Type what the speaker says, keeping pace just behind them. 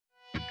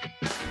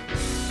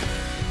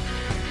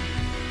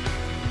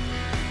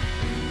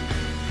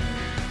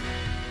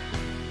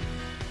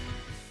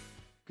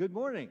Good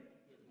morning.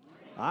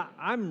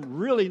 I'm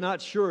really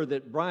not sure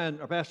that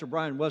Pastor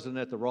Brian wasn't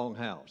at the wrong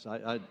house.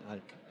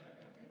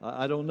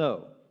 I don't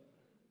know.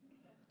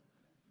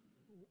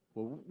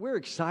 Well, we're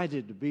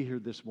excited to be here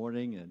this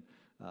morning, and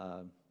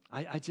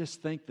I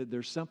just think that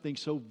there's something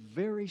so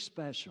very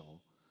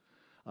special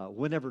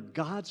whenever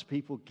God's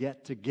people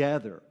get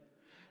together.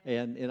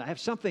 And I have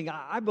something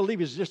I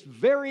believe is just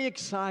very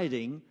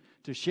exciting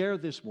to share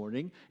this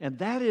morning, and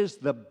that is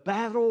the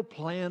battle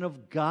plan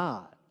of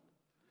God.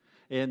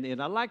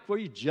 And I'd like for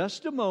you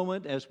just a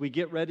moment as we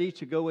get ready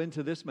to go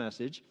into this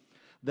message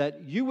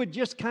that you would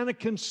just kind of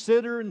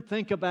consider and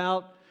think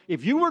about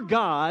if you were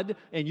God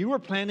and you were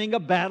planning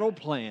a battle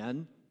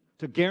plan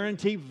to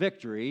guarantee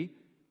victory,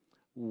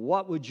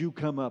 what would you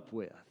come up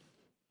with?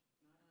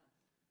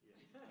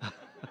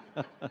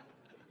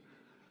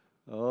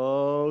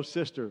 Oh,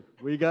 sister,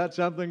 we got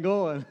something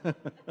going.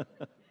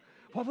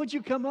 What would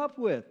you come up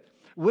with?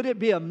 Would it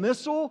be a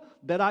missile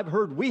that I've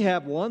heard we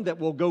have one that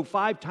will go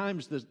 5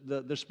 times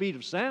the speed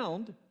of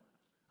sound?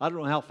 I don't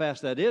know how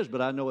fast that is, but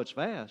I know it's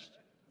fast.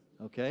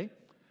 Okay?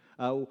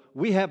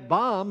 We have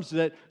bombs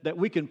that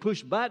we can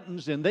push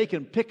buttons and they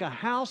can pick a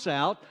house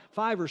out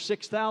 5,000 or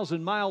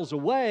 6,000 miles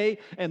away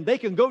and they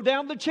can go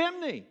down the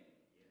chimney.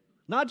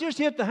 Not just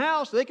hit the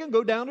house, they can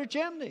go down the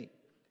chimney.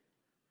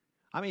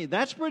 I mean,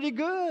 that's pretty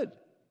good.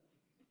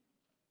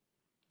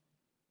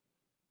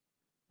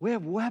 We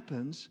have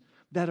weapons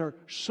that are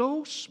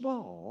so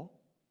small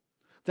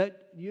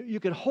that you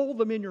could hold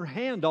them in your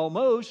hand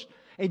almost,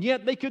 and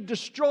yet they could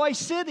destroy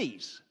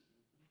cities.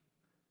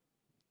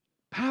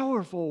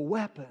 Powerful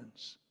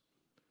weapons.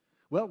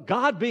 Well,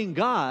 God being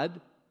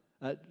God,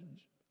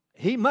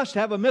 He must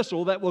have a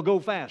missile that will go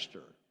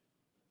faster.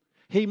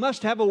 He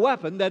must have a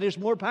weapon that is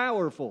more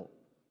powerful.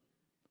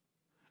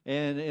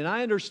 And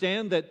I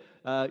understand that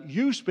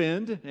you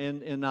spend,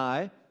 and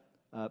I,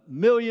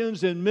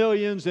 millions and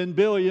millions and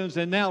billions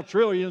and now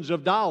trillions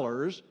of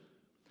dollars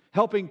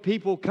helping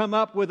people come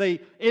up with an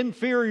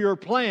inferior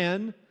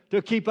plan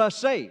to keep us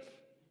safe.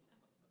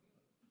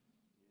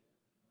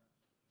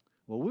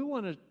 Well, we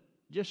want to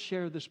just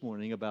share this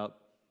morning about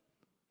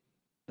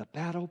the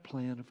battle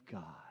plan of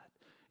God.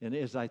 And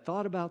as I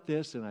thought about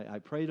this and I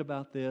prayed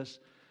about this,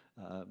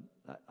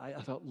 I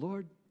thought,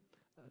 Lord,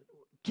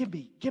 give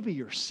me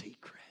your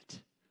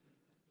secret.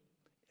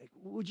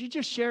 Would you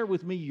just share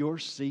with me your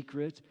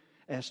secret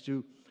as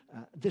to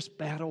this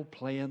battle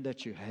plan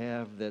that you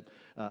have that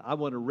I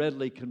want to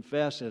readily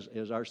confess,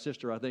 as our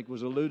sister I think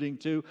was alluding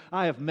to,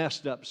 I have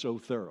messed up so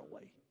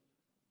thoroughly.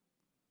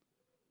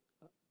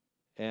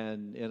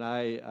 And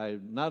I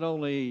not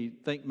only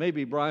think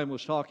maybe Brian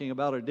was talking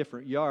about a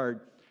different yard,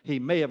 he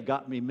may have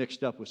got me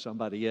mixed up with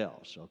somebody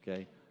else,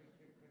 okay?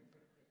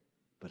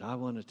 But I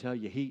want to tell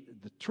you,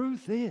 the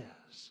truth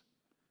is,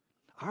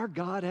 our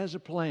God has a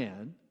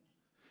plan.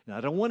 Now,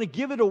 I don't want to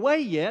give it away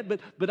yet,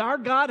 but our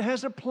God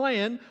has a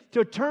plan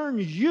to turn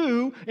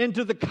you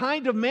into the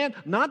kind of man,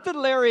 not that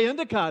Larry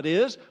Endicott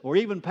is, or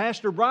even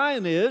Pastor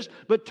Brian is,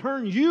 but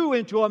turn you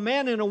into a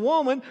man and a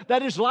woman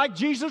that is like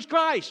Jesus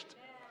Christ.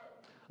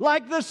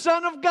 Like the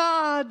Son of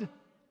God,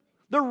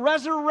 the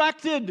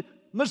resurrected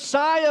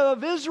Messiah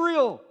of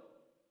Israel.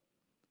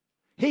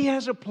 He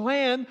has a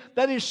plan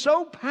that is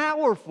so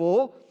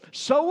powerful,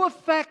 so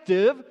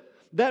effective,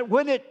 that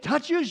when it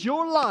touches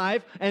your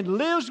life and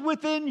lives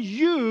within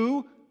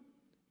you,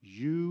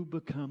 you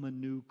become a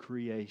new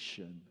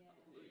creation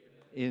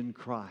in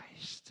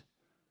Christ.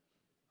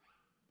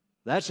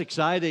 That's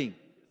exciting.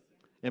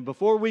 And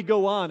before we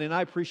go on, and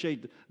I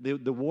appreciate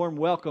the warm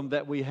welcome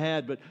that we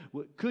had, but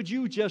could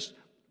you just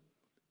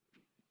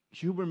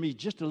humor me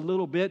just a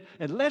little bit,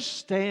 and let's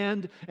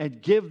stand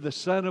and give the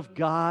Son of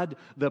God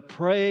the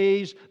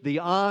praise, the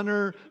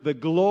honor, the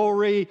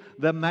glory,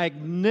 the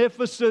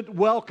magnificent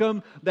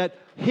welcome that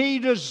He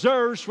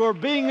deserves for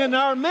being in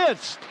our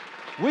midst.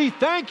 We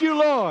thank you,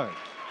 Lord.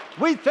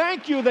 We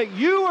thank you that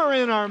you are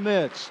in our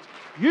midst.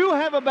 You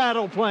have a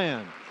battle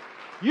plan.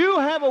 You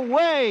have a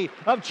way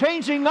of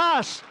changing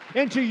us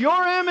into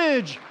your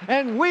image,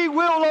 and we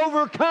will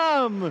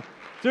overcome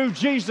through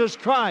Jesus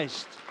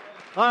Christ,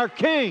 our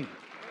King,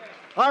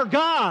 our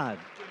God.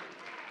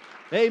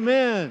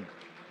 Amen.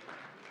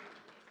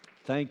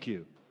 Thank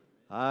you.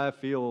 I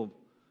feel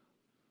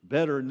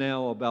better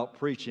now about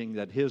preaching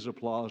that His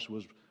applause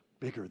was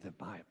bigger than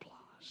my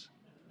applause.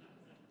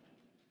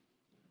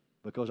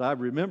 Because I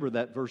remember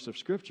that verse of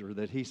Scripture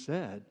that He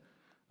said,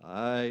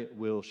 I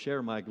will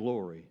share my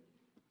glory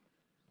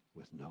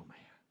with no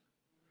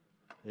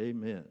man.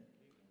 Amen.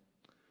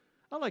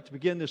 I'd like to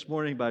begin this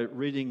morning by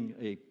reading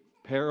a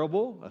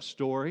parable, a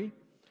story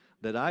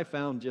that I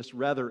found just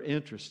rather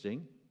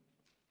interesting.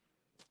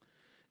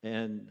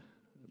 And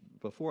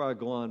before I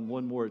go on,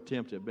 one more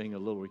attempt at being a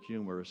little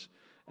humorous.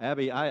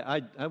 Abby,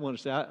 I want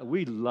to say,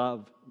 we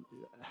love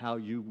how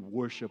you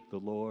worship the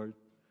Lord.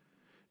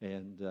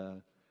 And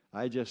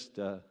and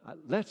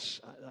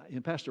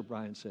Pastor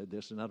Brian said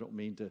this, and I don't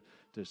mean to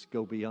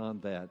go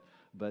beyond that,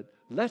 but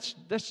let's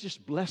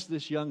just bless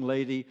this young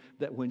lady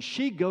that when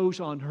she goes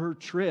on her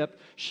trip,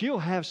 she'll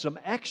have some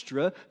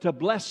extra to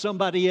bless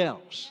somebody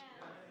else.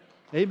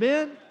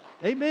 Amen?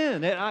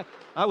 Amen. And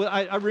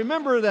I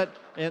remember that,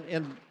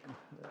 I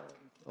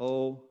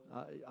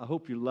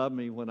hope you love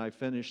me when I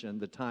finish and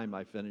the time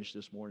I finish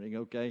this morning,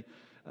 okay?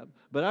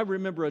 But I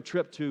remember a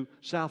trip to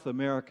South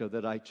America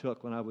that I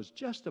took when I was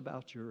just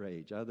about your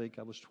age. I think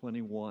I was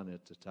 21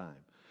 at the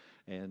time.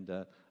 And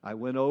I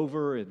went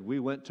over and we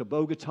went to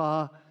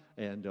Bogota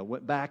and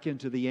went back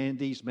into the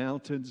Andes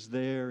Mountains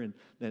there. And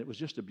it was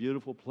just a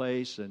beautiful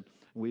place. And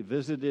we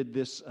visited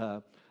this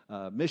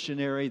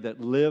missionary that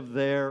lived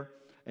there.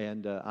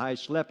 And I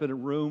slept in a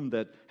room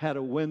that had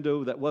a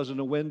window that wasn't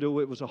a window.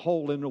 It was a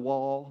hole in the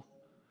wall.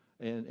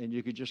 And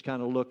you could just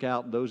kind of look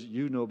out. And those,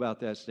 you know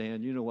about that,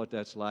 Stan. You know what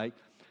that's like.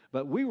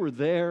 But we were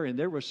there, and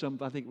there were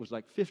I think it was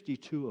like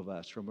 52 of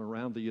us from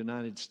around the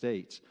United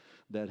States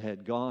that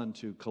had gone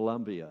to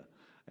Colombia.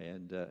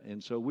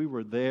 And so we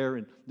were there,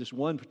 and this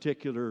one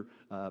particular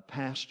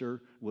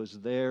pastor was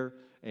there,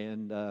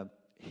 and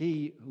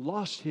he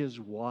lost his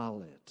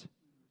wallet.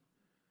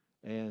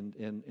 And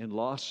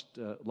lost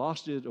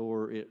it,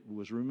 or it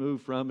was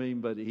removed from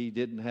him, but he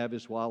didn't have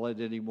his wallet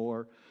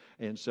anymore.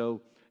 And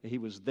so he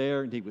was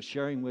there, and he was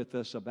sharing with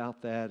us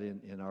about that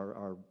in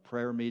our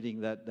prayer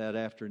meeting that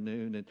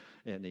afternoon.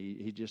 And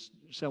he just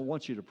said, I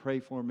want you to pray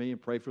for me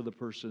and pray for the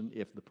person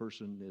if the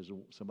person is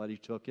somebody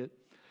took it.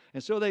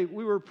 And so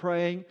we were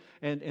praying,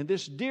 and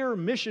this dear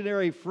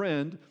missionary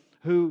friend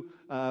who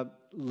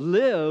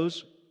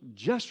lives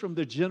just from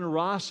the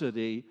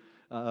generosity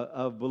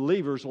of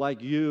believers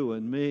like you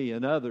and me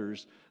and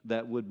others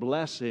that would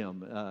bless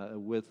him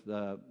with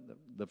the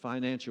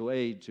financial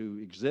aid to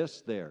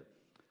exist there.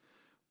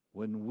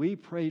 When we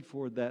prayed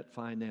for that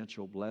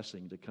financial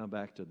blessing to come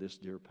back to this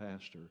dear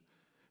pastor,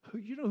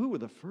 you know who were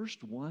the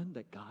first one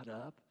that got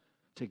up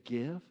to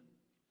give?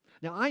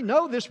 Now, I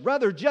know this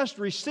brother just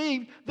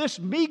received this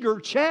meager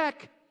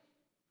check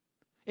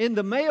in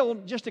the mail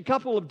just a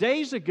couple of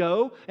days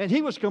ago, and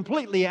he was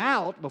completely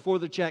out before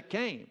the check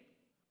came.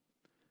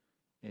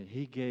 And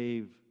he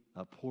gave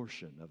a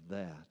portion of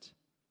that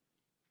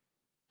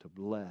to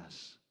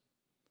bless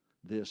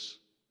this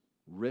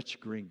rich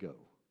gringo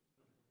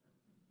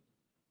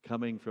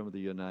coming from the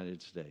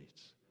United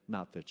States.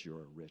 Not that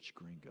you're a rich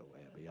gringo,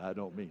 Abby. I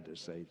don't mean to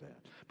say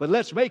that. But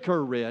let's make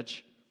her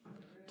rich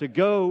to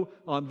go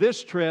on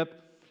this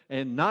trip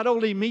and not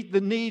only meet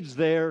the needs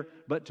there,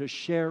 but to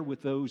share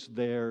with those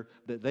there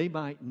that they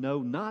might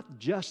know not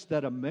just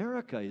that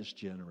America is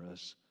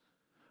generous,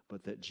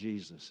 but that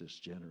Jesus is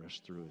generous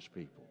through His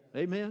people.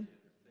 Amen?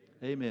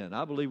 Amen.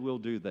 I believe we'll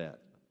do that.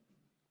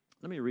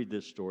 Let me read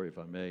this story, if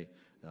I may.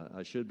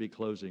 I should be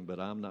closing, but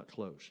I'm not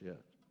close yet.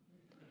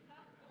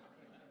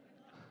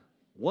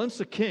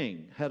 Once a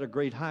king had a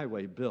great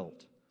highway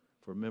built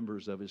for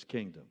members of his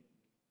kingdom.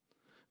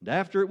 And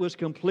after it was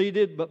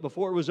completed, but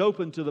before it was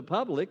open to the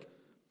public,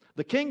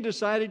 the king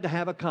decided to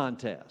have a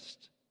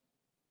contest.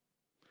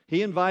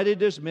 He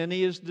invited as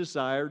many as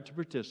desired to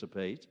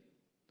participate.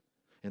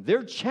 And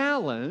their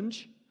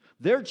challenge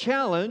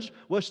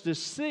was to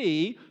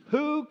see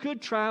who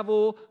could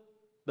travel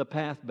the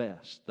path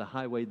best, the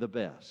highway the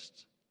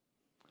best.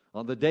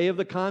 On the day of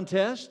the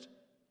contest,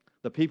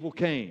 the people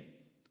came.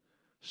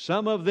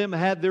 Some of them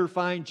had their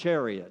fine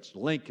chariots,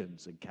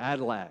 Lincolns and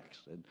Cadillacs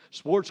and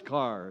sports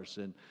cars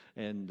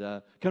and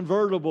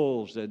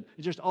convertibles and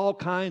just all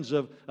kinds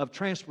of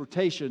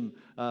transportation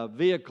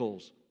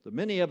vehicles. So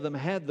many of them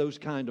had those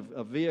kind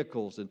of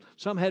vehicles, and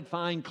some had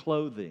fine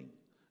clothing.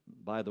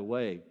 By the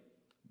way,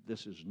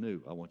 this is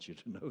new. I want you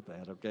to know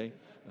that, okay?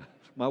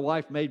 My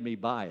wife made me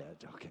buy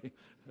it,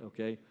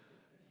 okay?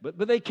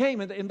 But they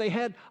came, and they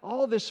had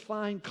all this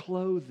fine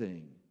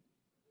clothing.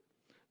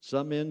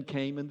 Some men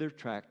came in their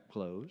track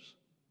clothes,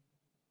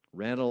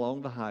 ran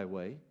along the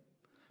highway.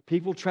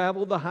 People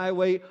traveled the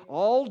highway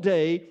all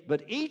day,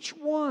 but each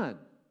one,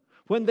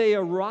 when they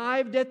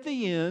arrived at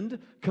the end,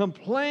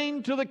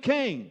 complained to the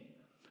king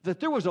that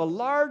there was a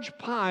large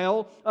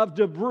pile of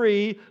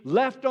debris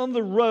left on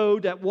the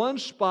road at one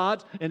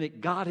spot, and it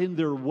got in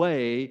their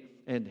way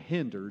and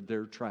hindered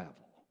their travel.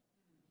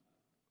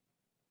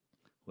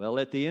 Well,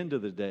 at the end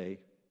of the day,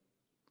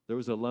 there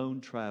was a lone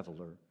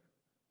traveler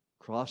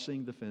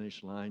crossing the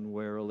finish line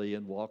warily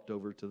and walked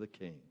over to the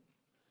king.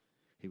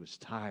 He was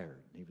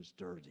tired and he was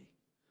dirty.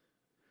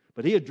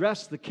 But he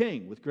addressed the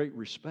king with great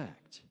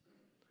respect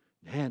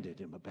and handed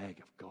him a bag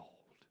of gold.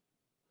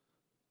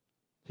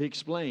 He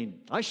explained,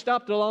 I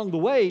stopped along the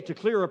way to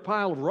clear a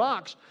pile of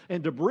rocks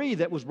and debris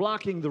that was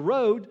blocking the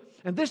road,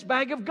 and this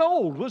bag of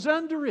gold was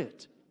under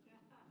it.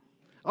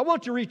 I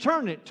want to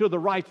return it to the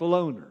rightful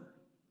owner.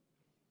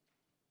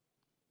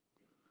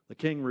 The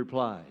king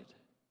replied,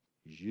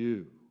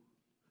 you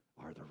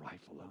are the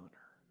rightful owner.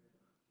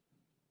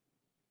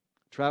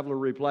 Traveler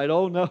replied,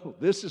 oh no,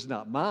 this is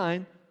not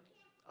mine.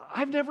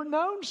 I've never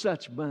known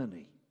such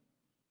money.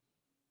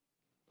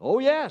 Oh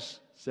yes,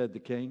 said the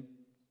king.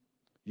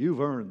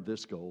 You've earned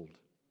this gold.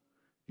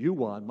 You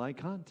won my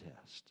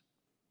contest.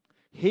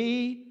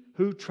 He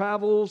who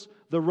travels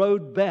the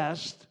road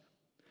best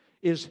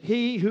is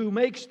he who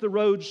makes the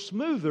road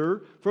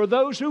smoother for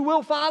those who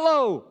will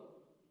follow.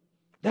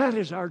 That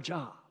is our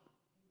job.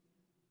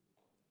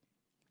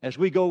 as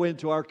we go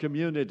into our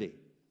community,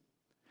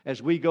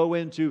 as we go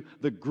into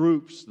the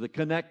groups, the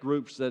connect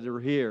groups that are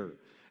here,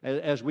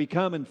 as we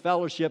come and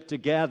fellowship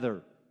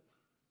together,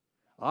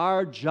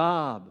 our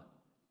job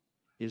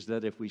is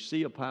that if we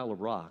see a pile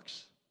of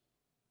rocks,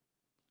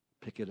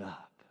 pick it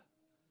up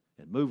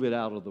and move it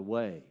out of the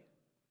way.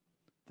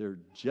 There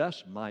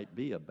just might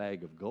be a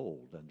bag of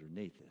gold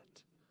underneath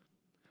it,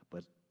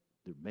 but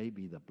there may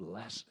be the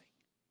blessing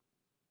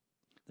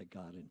that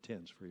God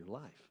intends for your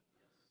life.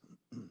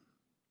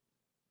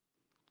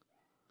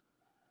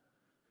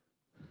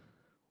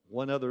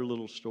 One other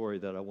little story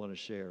that I want to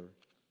share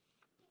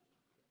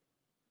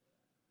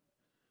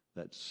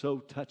that so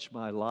touched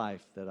my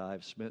life that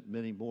I've spent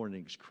many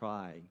mornings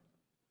crying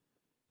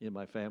in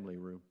my family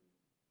room.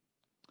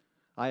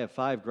 I have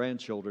 5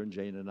 grandchildren,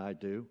 Jane and I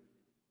do.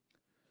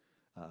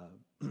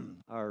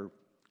 Our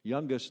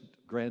youngest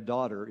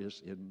granddaughter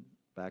is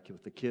back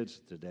with the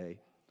kids today.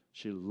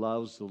 She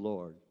loves the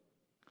Lord.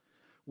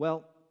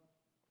 Well,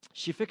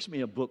 she fixed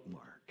me a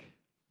bookmark.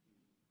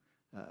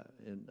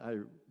 And I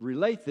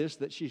relate this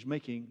that she's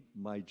making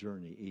my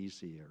journey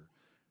easier.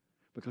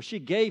 Because she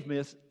gave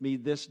me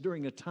this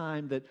during a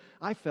time that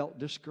I felt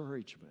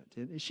discouragement.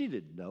 And she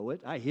didn't know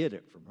it. I hid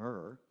it from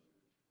her.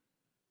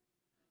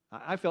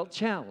 I felt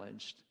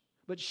challenged.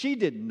 But she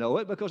didn't know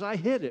it because I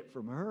hid it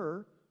from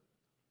her.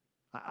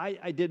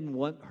 I didn't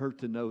want her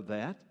to know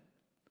that.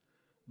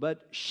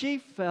 But she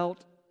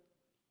felt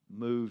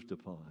moved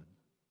upon,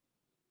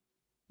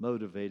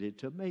 motivated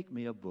to make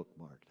me a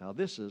bookmark. Now,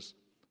 this is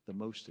the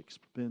most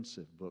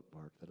expensive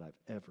bookmark that I've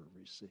ever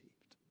received.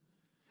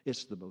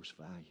 It's the most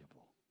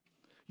valuable.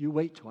 You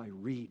wait till I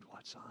read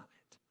what's on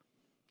it.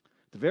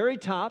 At the very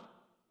top,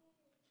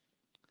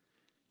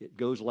 it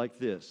goes like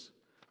this.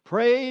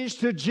 Praise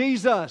to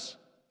Jesus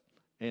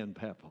and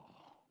Papa.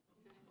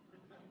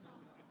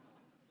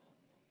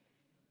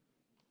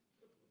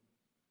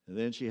 And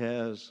then she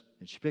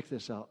picked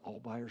this out all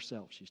by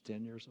herself. She's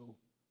 10 years old.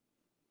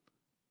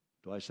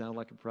 Do I sound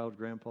like a proud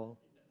grandpa?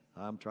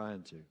 I'm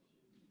trying to.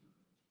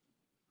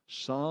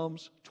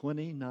 Psalms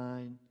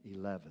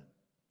 29:11.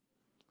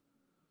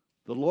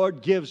 The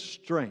Lord gives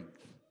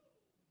strength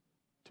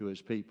to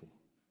His people.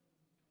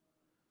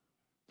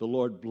 The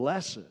Lord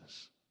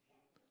blesses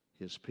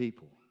His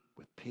people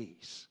with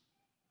peace.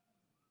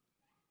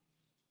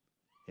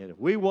 And if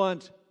we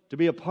want to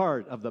be a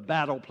part of the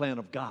battle plan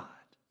of God,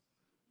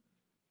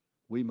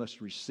 we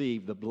must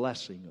receive the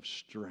blessing of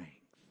strength.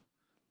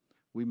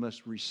 We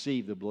must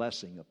receive the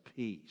blessing of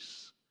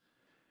peace.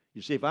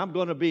 You see, if I'm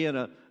going to be in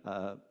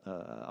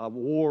a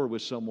war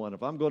with someone,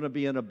 if I'm going to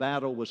be in a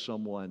battle with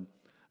someone,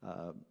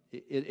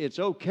 it's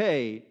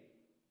okay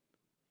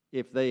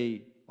if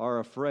they are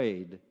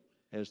afraid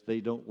as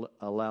they don't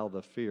allow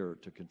the fear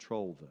to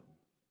control them.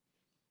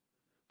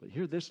 But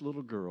here this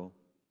little girl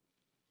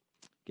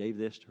gave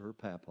this to her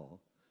papa,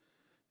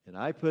 and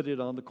I put it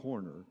on the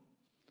corner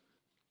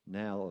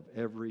now of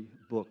every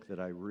book that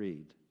I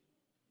read.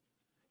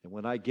 And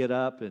when I get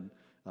up, and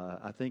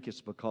I think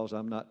it's because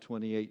I'm not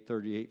 28,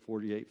 38,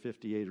 48,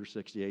 58, or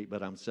 68,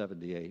 but I'm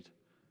 78.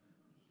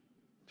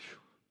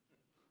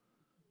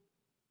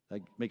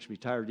 That makes me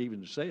tired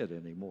even to say it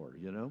anymore,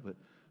 you know.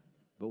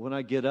 But when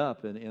I get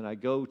up and I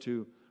go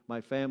to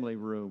my family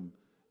room,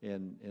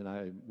 and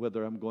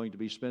whether I'm going to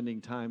be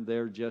spending time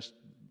there just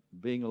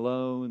being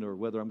alone or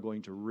whether I'm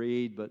going to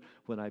read, but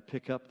when I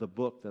pick up the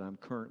book that I'm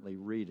currently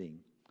reading,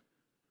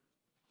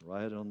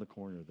 right on the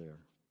corner there,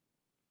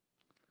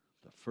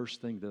 the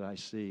first thing that I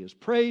see is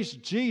praise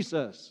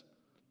Jesus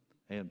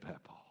and Papa.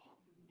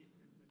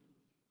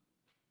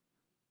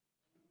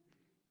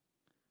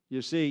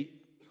 You see,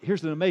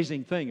 here's an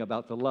amazing thing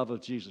about the love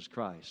of Jesus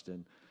Christ,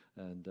 and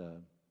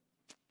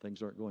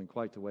things aren't going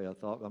quite the way I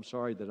thought. I'm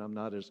sorry that I'm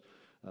not as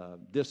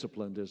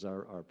disciplined as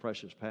our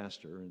precious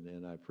pastor,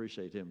 and I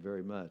appreciate him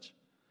very much.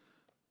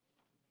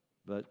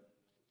 But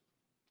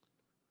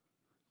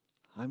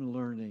I'm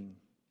learning,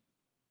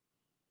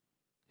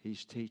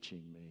 he's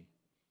teaching me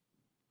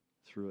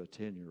through a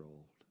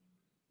 10-year-old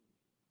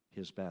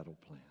his battle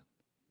plan.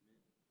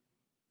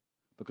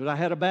 Because I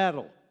had a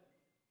battle.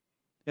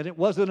 And it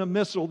wasn't a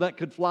missile that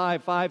could fly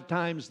 5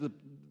 times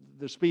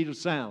the speed of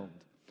sound.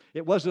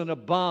 It wasn't a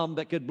bomb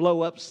that could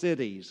blow up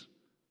cities.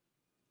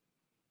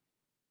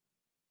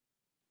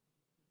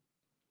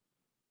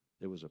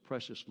 It was a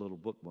precious little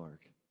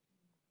bookmark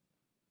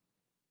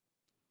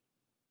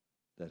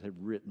that had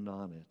written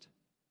on it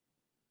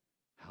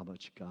how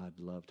much God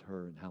loved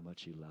her and how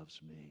much He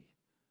loves me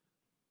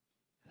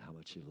and how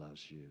much He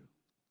loves you.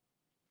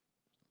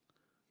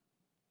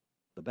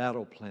 The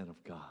battle plan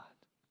of God.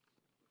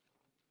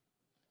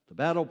 The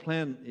battle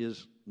plan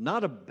is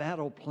not a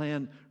battle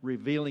plan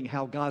revealing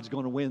how God's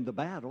going to win the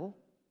battle.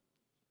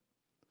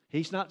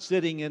 He's not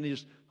sitting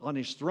on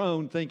his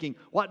throne thinking,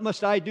 what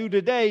must I do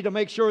today to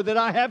make sure that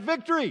I have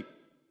victory?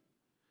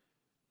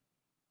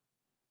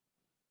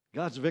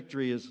 God's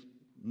victory is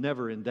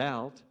never in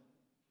doubt,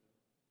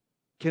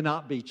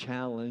 cannot be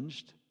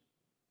challenged.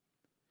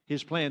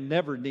 His plan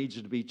never needs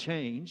to be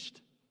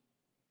changed.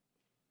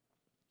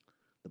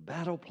 The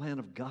battle plan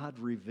of God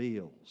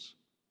reveals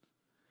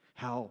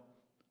how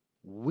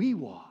we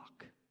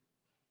walk.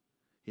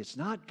 It's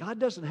not, God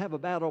doesn't have a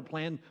battle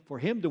plan for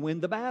him to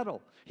win the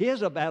battle. He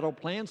has a battle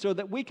plan so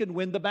that we can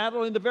win the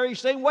battle in the very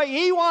same way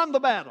he won the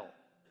battle.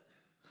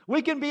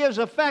 We can be as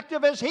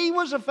effective as he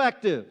was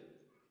effective.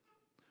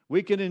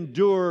 We can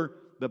endure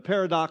the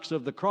paradox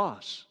of the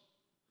cross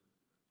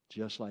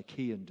just like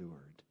he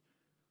endured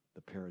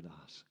the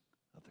paradox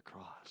of the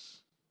cross.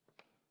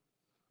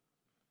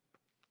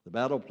 The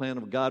battle plan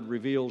of God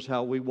reveals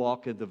how we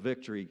walk in the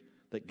victory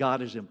that God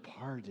has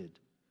imparted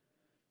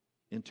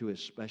into his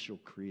special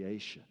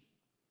creation.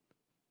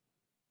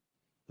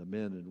 The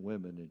men and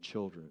women and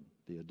children,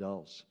 the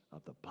adults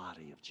of the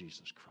body of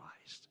Jesus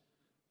Christ.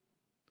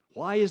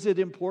 Why is it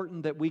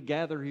important that we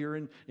gather here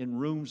in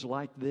rooms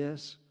like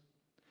this?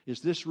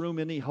 Is this room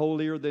any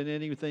holier than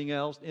anything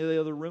else, any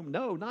other room?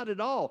 No, not at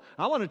all.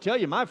 I want to tell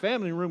you, my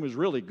family room is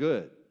really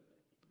good.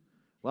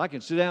 Well, I can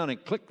sit down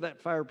and click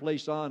that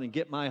fireplace on and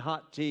get my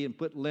hot tea and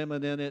put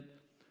lemon in it,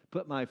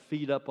 put my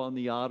feet up on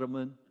the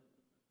ottoman,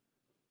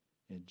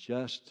 and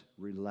just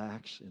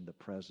relax in the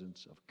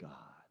presence of God.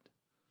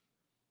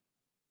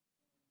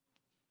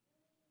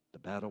 The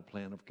battle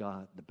plan of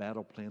God. The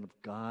battle plan of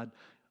God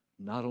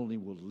not only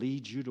will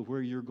lead you to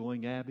where you're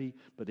going, Abby,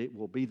 but it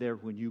will be there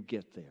when you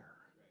get there.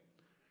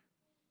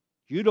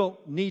 You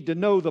don't need to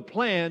know the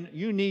plan.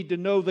 You need to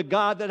know the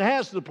God that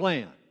has the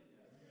plan.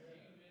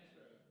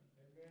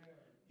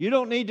 You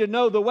don't need to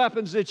know the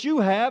weapons that you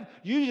have.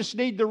 You just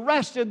need to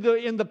rest in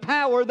the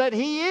power that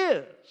he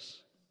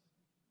is.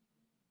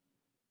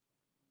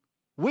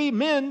 We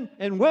men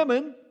and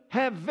women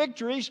have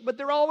victories, but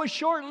they're always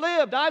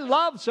short-lived. I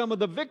love some of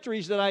the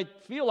victories that I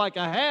feel like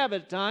I have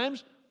at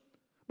times,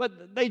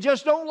 but they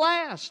just don't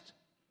last.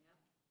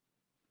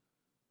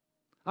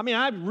 I mean,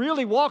 I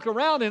really walk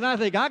around and I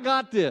think, I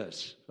got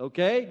this,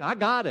 okay? I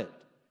got it.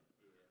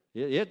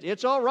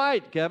 It's all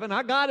right, Kevin.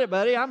 I got it,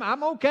 buddy.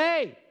 I'm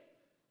okay.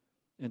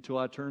 Until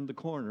I turned the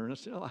corner and I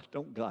said, oh, I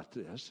don't got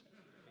this.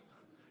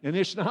 And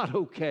it's not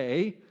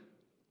okay.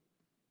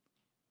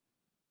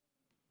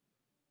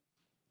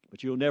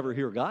 But you'll never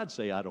hear God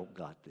say, I don't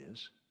got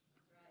this.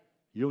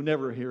 You'll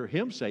never hear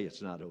him say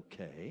it's not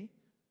okay.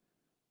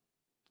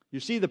 You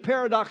see, the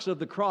paradox of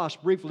the cross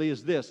briefly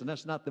is this, and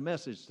that's not the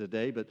message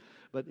today, but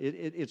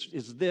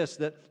it's this,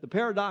 that the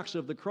paradox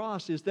of the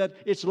cross is that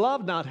it's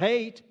love, not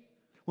hate.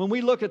 When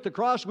we look at the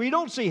cross, we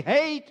don't see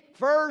hate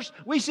first,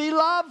 we see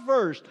love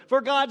first.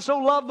 For God so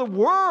loved the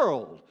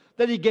world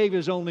that he gave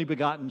his only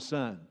begotten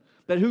Son,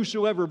 that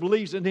whosoever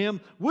believes in him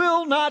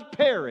will not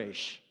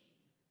perish.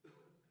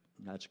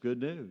 That's good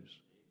news.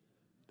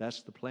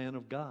 That's the plan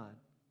of God,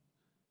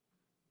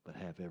 but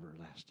have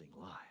everlasting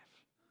life.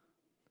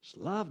 It's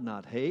love,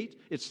 not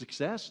hate. It's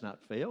success, not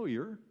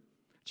failure.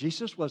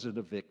 Jesus wasn't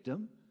a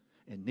victim,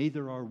 and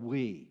neither are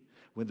we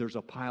when there's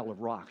a pile of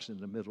rocks in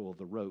the middle of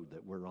the road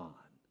that we're on.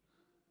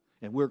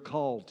 And we're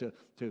called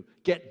to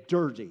get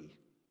dirty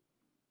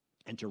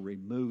and to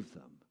remove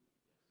them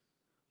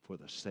for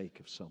the sake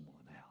of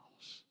someone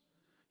else.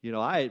 You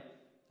know,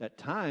 at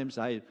times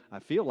I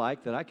feel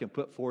like that I can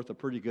put forth a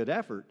pretty good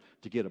effort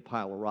to get a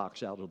pile of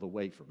rocks out of the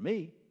way for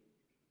me.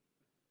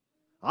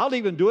 I'll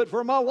even do it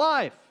for my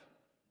wife.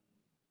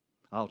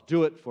 I'll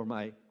do it for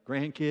my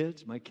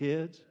grandkids, my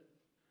kids.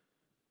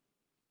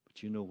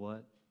 But you know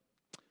what?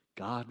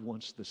 God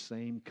wants the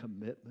same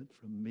commitment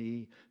from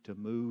me to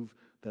move,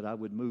 that I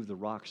would move the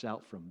rocks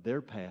out from their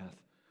path,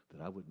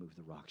 that I would move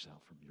the rocks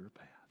out from your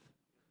path.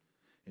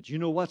 And do you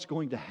know what's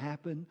going to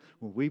happen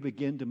when we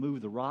begin to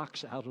move the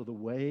rocks out of the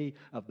way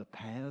of the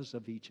paths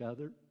of each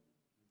other?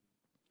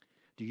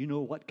 Do you know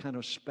what kind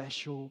of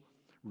special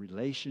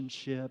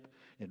relationship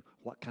and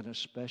what kind of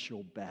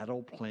special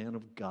battle plan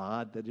of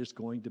God that is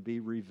going to be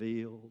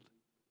revealed?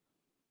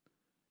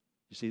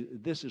 You see,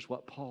 this is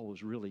what Paul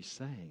was really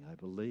saying, I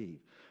believe,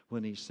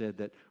 when he said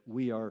that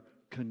we are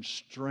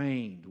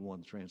constrained,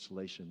 one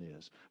translation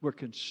is. We're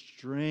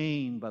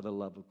constrained by the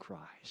love of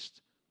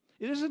Christ.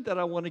 It isn't that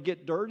I want to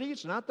get dirty.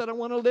 It's not that I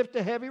want to lift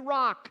a heavy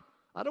rock.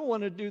 I don't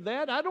want to do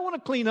that. I don't want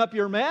to clean up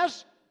your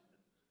mess.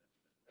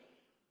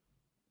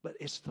 But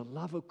it's the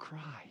love of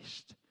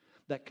Christ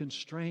that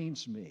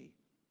constrains me.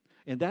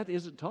 And that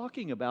isn't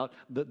talking about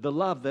the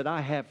love that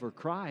I have for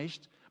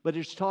Christ, but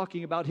it's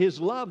talking about his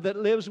love that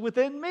lives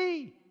within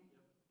me.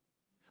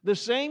 The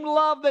same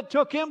love that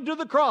took him to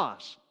the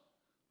cross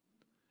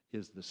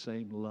is the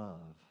same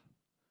love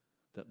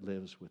that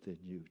lives within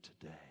you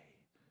today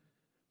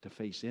to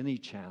face any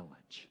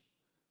challenge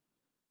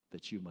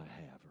that you might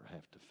have or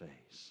have to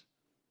face.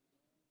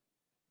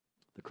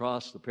 The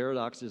cross, the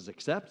paradox is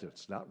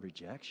acceptance, not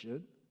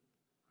rejection.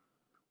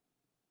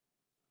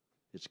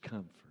 It's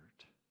comfort,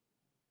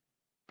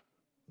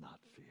 not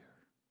fear.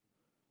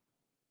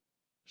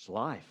 It's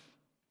life,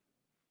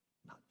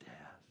 not death.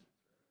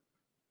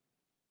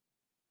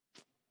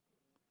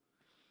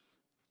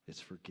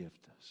 It's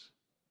forgiveness,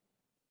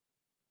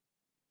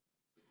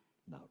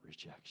 not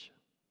rejection.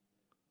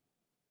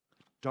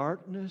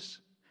 Darkness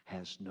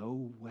has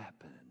no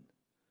weapon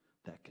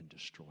that can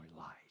destroy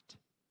light.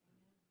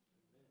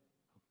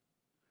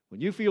 When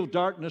you feel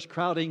darkness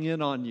crowding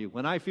in on you,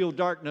 when I feel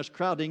darkness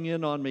crowding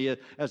in on me,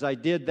 as I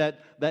did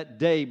that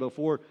day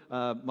before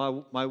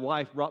my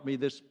wife brought me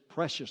this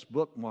precious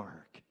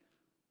bookmark.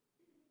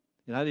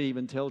 And I didn't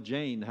even tell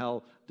Jane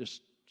how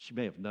this, she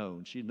may have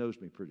known. She knows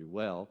me pretty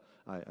well.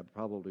 I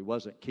probably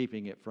wasn't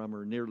keeping it from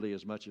her nearly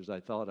as much as I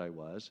thought I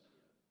was.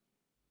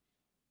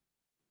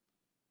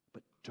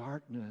 But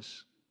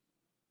darkness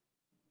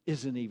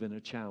isn't even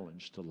a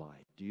challenge to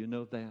light. Do you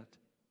know that?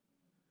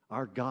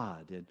 Our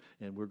God,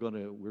 and we're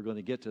going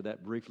to get to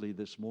that briefly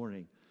this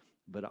morning,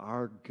 but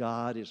our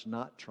God is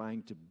not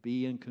trying to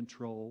be in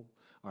control.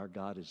 Our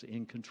God is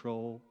in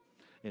control.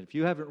 And if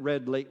you haven't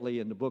read lately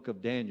in the book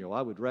of Daniel,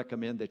 I would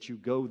recommend that you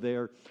go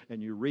there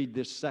and you read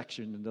this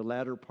section in the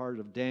latter part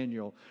of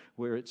Daniel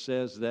where it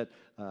says that,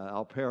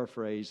 I'll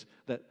paraphrase,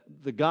 that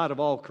the God of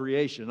all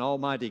creation,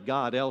 Almighty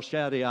God, El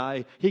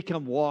Shaddai, He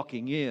come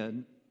walking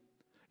in,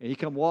 and He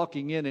come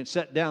walking in and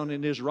sat down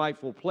in His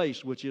rightful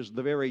place, which is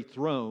the very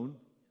throne.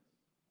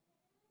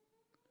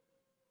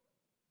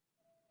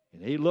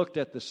 And He looked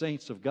at the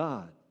saints of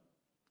God,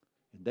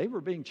 and they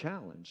were being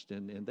challenged,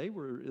 and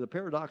the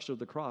paradox of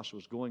the cross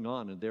was going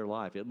on in their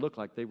life. It looked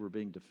like they were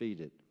being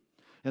defeated.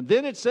 And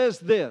then it says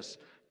this,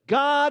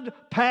 God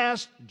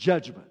passed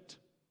judgment,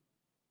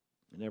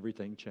 and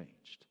everything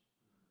changed.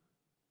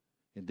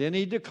 And then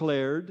He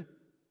declared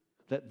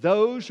that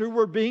those who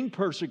were being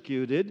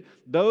persecuted,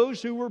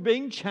 those who were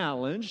being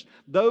challenged,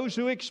 those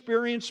who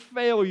experienced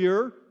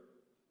failure,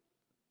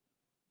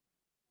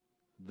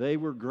 they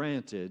were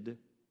granted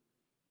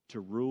to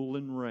rule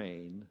and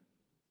reign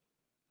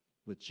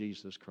with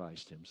Jesus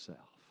Christ Himself.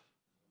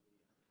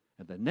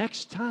 And the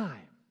next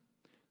time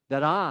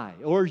that I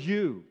or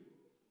you,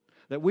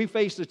 that we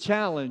face a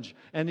challenge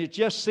and it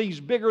just seems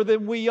bigger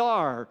than we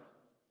are,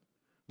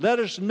 let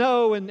us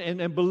know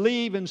and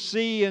believe and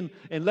see and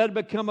let it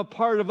become a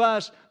part of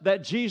us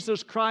that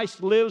Jesus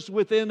Christ lives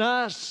within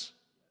us.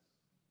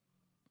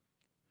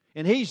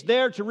 And He's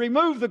there to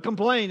remove the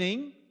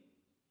complaining,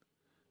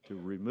 to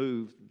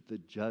remove the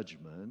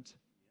judgment,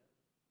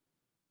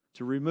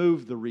 to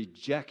remove the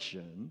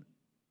rejection,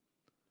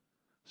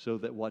 so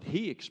that what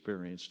He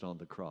experienced on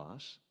the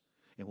cross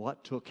and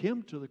what took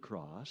Him to the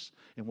cross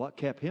and what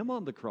kept Him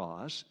on the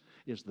cross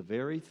is the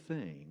very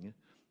thing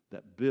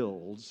that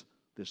builds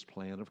this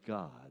plan of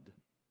God,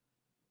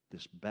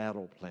 this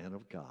battle plan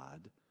of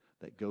God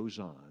that goes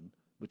on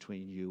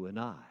between you and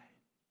I.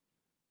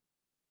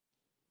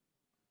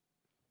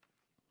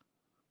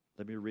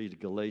 Let me read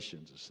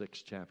Galatians, the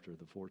 6th chapter,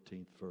 the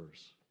 14th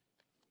verse.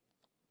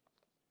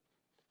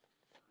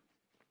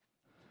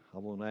 I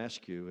want to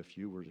ask you, if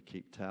you were to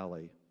keep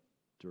tally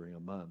during a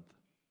month,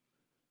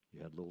 you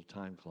had a little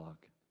time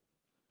clock,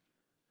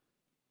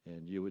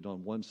 and you would,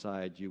 on one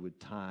side, you would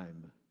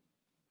time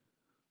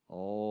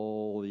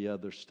all the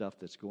other stuff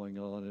that's going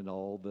on and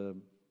all the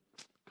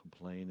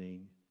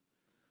complaining,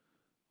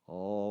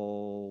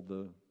 all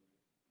the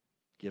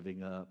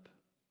giving up,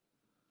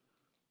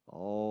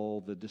 all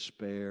the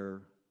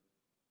despair,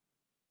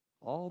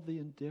 all the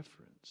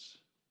indifference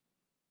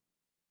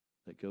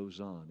that goes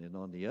on. And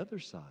on the other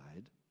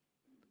side,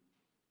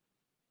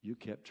 you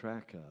kept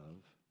track of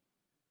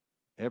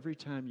every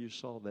time you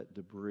saw that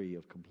debris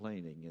of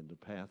complaining in the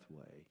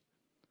pathway,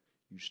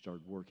 you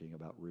started working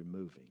about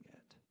removing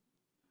it.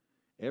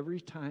 Every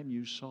time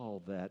you saw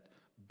that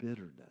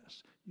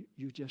bitterness,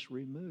 you just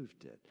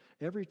removed it.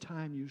 Every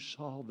time you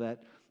saw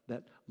that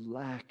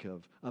lack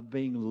of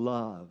being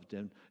loved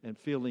and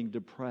feeling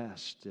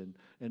depressed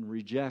and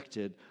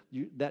rejected,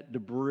 that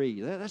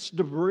debris, that's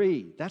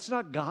debris. That's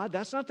not God.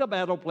 That's not the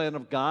battle plan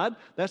of God.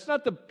 That's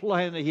not the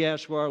plan that He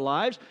has for our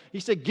lives.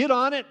 He said, get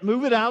on it,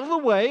 move it out of the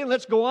way, and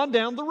let's go on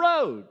down the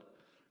road.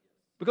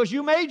 Because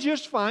you may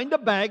just find a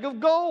bag of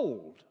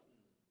gold.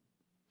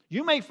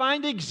 You may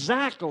find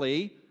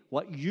exactly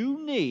what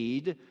you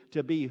need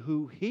to be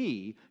who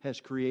He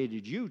has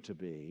created you to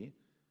be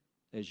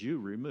as you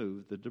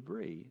remove the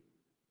debris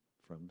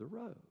from the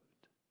road.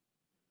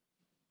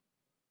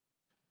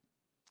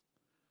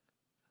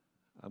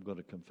 I'm going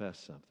to confess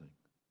something.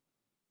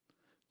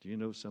 Do you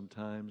know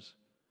sometimes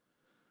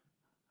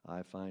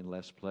I find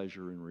less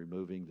pleasure in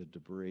removing the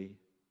debris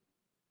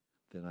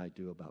than I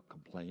do about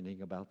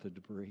complaining about the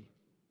debris?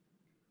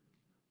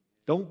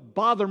 Don't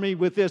bother me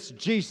with this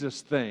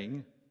Jesus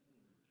thing,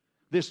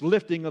 this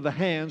lifting of the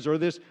hands or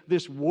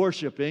this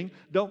worshiping.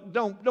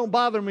 Don't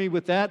bother me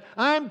with that.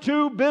 I'm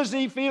too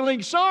busy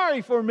feeling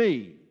sorry for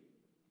me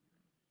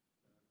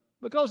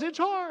because it's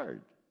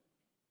hard.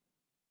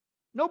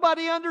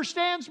 Nobody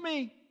understands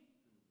me.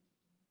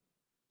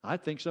 I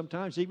think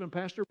sometimes even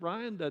Pastor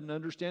Brian doesn't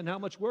understand how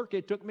much work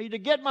it took me to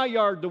get my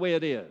yard the way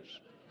it is.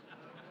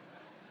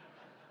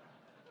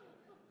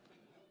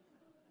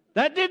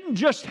 That didn't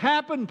just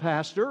happen,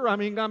 Pastor. I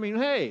mean,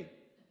 hey.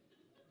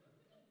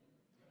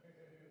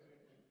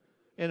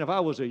 And if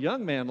I was a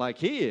young man like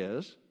he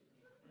is,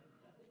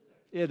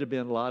 it'd have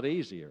been a lot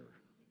easier.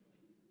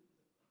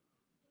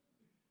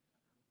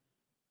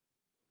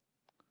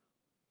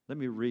 Let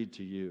me read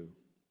to you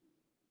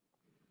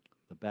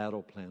the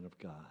battle plan of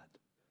God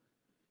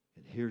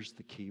And here's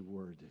the key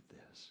word in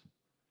this.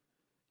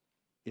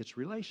 It's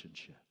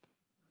relationship.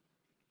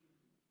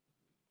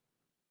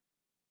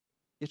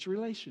 It's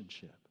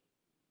relationship.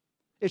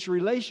 It's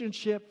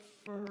relationship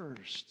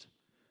first.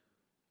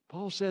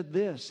 Paul said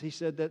this. He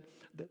said that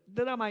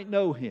I might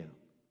know Him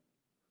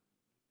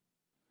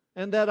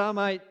and that I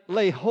might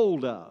lay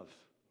hold of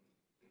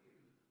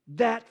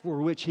that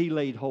for which He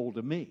laid hold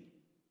of me.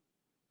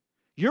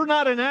 You're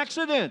not an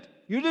accident.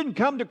 You didn't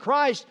come to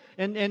Christ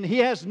and He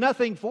has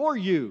nothing for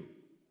you.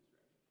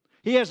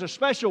 He has a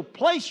special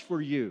place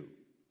for you.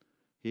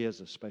 He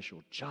has a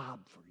special job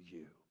for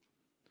you.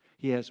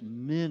 He has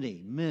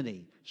many,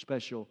 many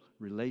special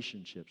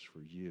relationships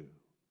for you.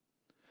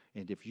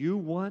 And if you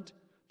want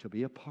to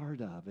be a part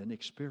of and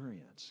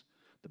experience,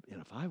 and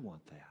if I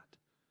want that,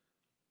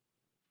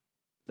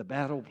 the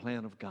battle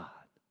plan of God,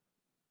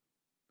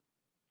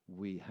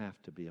 we have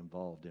to be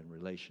involved in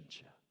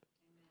relationship.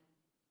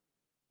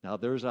 Now,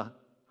 there's a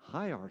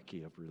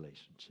hierarchy of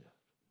relationship.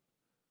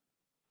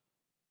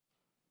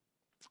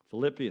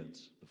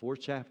 Philippians, the 4th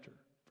chapter,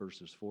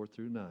 verses 4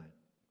 through 9,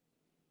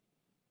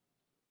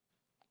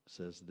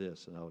 says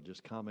this, and I'll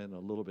just comment a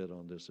little bit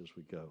on this as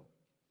we go.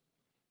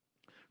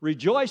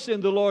 Rejoice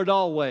in the Lord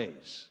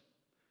always.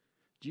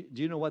 Do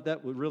you know what that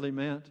really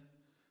meant?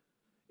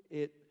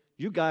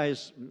 You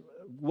guys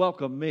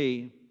welcome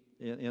me,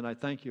 and I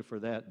thank you for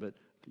that, but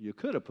you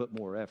could have put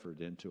more effort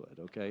into it,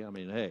 okay? I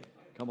mean, hey,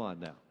 come on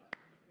now.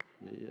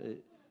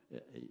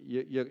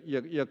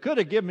 You could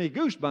have given me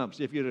goosebumps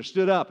if you'd have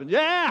stood up and,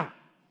 yeah!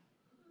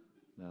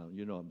 Now,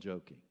 you know I'm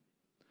joking.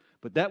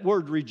 But that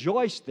word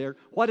rejoice there,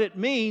 what it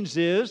means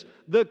is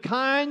the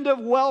kind of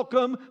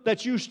welcome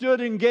that you stood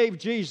and gave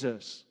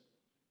Jesus.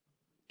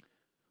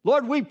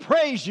 Lord, we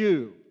praise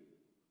you.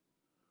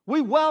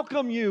 We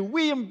welcome you.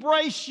 We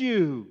embrace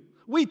you.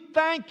 We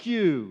thank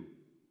you.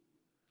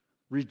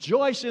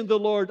 Rejoice in the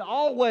Lord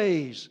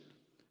always.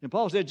 And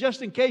Paul said,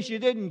 just in case you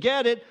didn't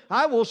get it,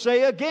 I will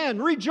say again,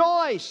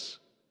 rejoice.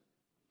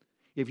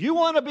 If you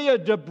want to be a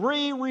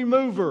debris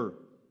remover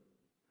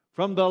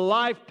from the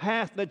life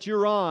path that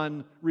you're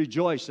on,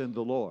 rejoice in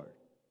the Lord.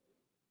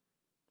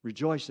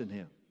 Rejoice in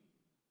Him.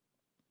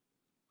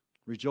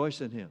 Rejoice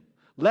in Him.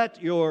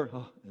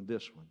 And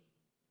this one,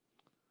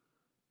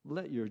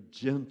 let your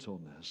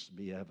gentleness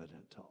be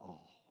evident to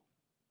all.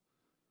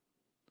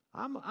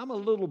 I'm a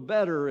little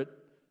better at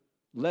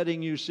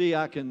letting you see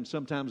I can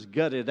sometimes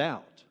gut it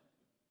out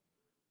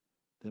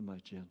than my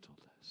gentleness.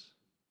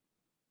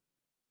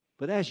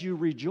 But as you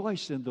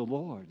rejoice in the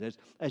Lord,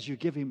 as you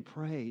give Him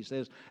praise,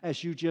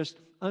 as you just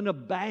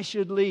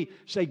unabashedly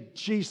say,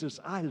 Jesus,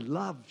 I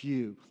love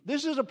you.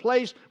 This is a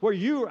place where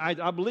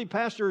I believe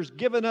Pastor has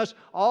given us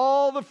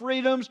all the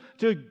freedoms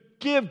to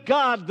give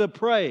God the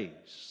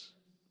praise.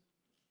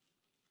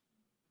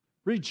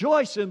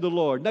 Rejoice in the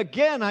Lord. And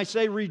again, I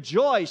say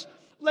rejoice.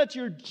 Let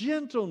your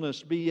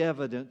gentleness be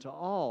evident to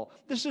all.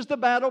 This is the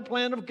battle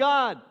plan of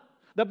God.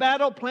 The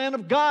battle plan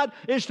of God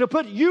is to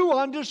put you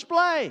on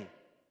display.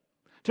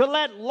 To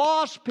let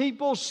lost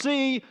people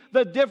see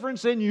the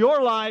difference in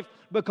your life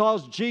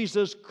because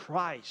Jesus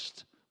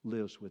Christ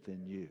lives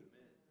within you.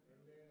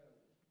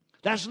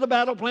 That's the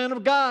battle plan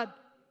of God.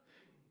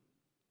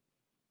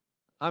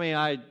 I mean,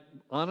 I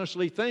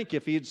honestly think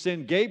if He'd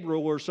send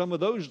Gabriel or some of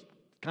those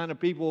kind of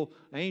people,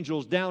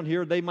 angels down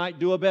here, they might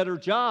do a better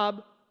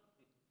job.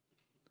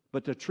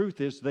 But the truth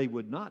is they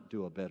would not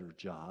do a better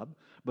job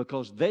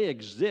because they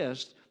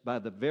exist by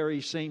the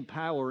very same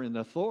power and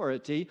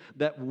authority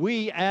that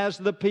we as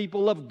the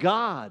people of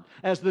God,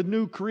 as the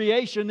new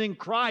creation in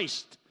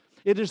Christ,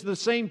 it is the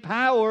same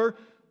power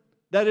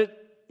that it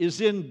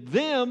is in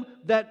them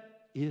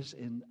that is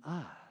in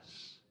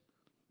us.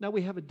 Now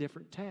we have a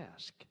different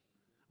task.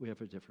 We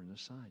have a different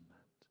assignment.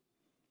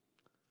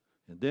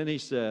 And then he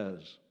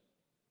says,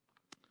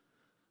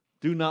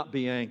 do not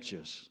be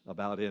anxious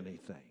about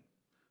anything.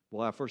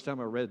 Boy, the first time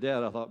I read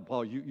that, I thought,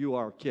 Paul, you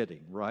are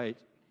kidding, right?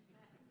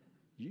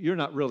 You're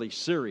not really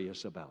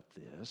serious about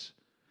this,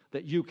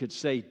 that you could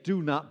say,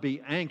 do not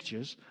be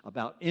anxious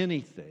about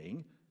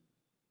anything,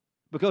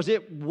 because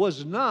it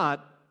was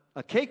not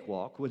a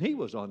cakewalk when He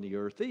was on the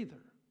earth either.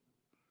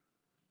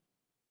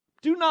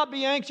 Do not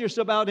be anxious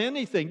about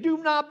anything. Do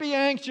not be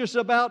anxious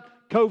about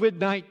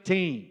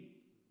COVID-19.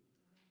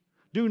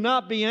 Do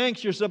not be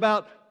anxious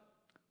about,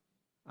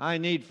 I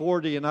need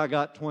 40 and I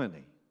got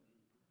 20.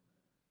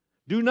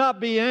 Do not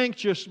be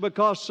anxious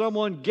because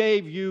someone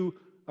gave you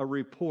a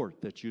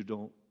report that you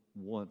don't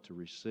want to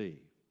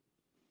receive.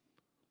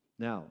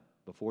 Now,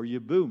 before you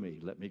boo me,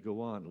 let me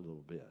go on a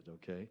little bit,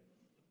 okay?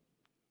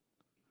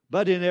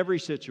 But in every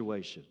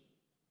situation,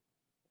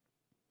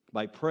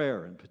 by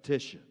prayer and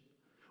petition,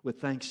 with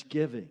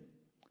thanksgiving,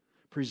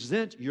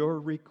 present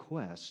your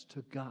requests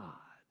to God.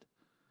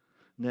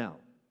 Now,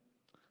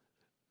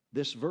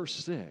 this verse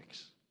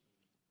 6,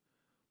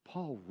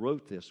 Paul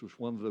wrote this with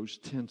one of those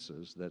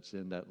tenses that's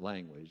in that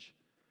language,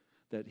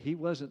 that he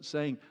wasn't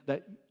saying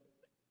that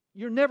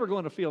you're never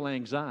going to feel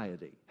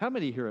anxiety. How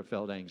many here have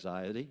felt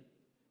anxiety?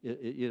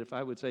 If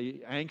I would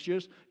say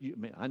anxious,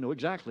 I know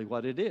exactly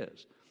what it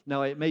is.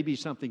 Now, it may be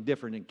something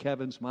different in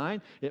Kevin's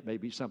mind. It may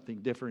be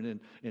something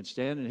different in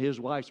Stan and his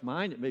wife's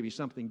mind. It may be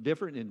something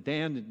different in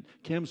Dan and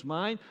Kim's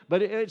mind.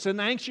 But it's an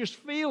anxious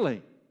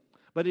feeling.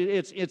 But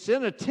it's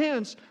in a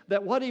tense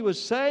that what he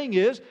was saying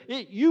is,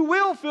 you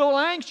will feel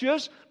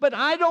anxious, but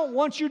I don't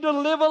want you to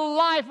live a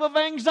life of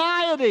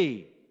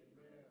anxiety.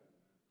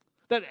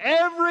 That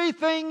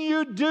everything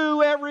you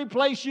do, every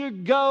place you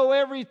go,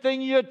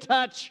 everything you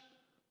touch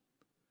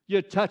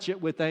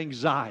it with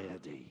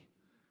anxiety.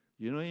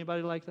 You know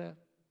anybody like that?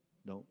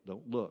 Don't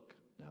look.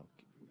 Now,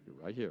 you're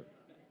right here.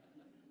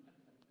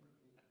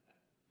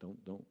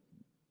 Don't.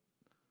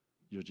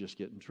 You'll just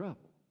get in trouble.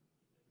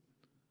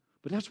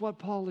 But that's what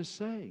Paul is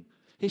saying.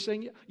 He's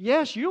saying,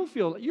 yes, you'll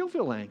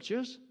feel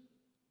anxious,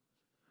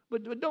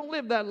 but don't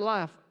live that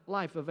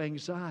life of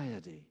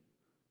anxiety.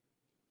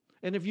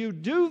 And if you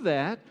do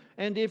that,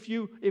 and if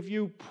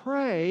you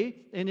pray,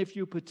 and if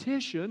you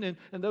petition,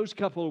 and those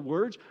couple of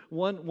words,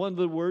 one of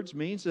the words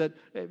means that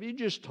if you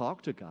just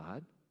talk to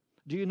God.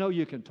 Do you know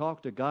you can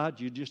talk to God?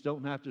 You just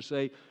don't have to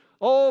say,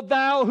 "Oh,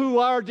 thou who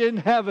art in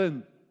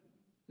heaven."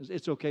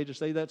 It's okay to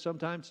say that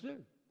sometimes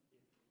too.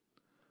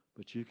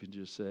 But you can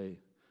just say,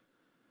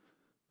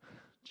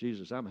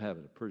 "Jesus, I'm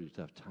having a pretty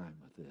tough time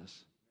with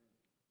this.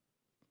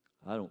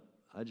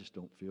 I just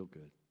don't feel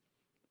good.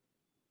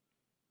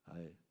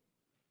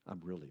 I'm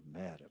really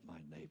mad at my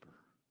neighbor.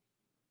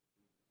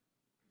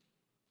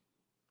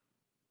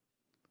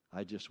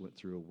 I just went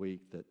through a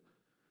week that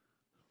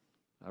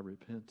I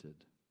repented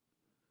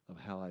of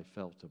how I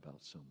felt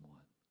about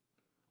someone.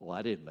 Well,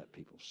 I didn't let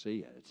people see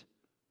it.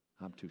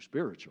 I'm too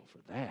spiritual for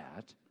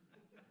that.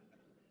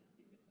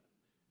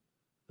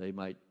 They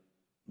might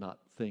not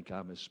think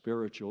I'm as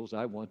spiritual as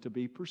I want to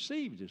be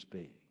perceived as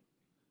being.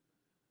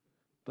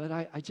 But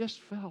I just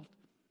felt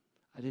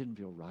I didn't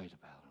feel right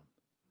about them.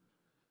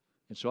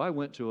 And so I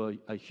went to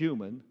a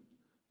human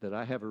that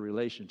I have a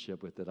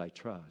relationship with that I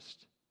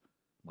trust,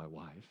 my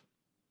wife.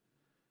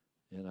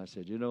 And I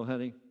said, "You know,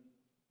 honey,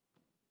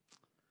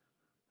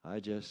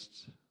 I've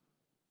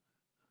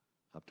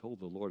told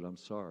the Lord I'm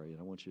sorry, and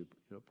I want you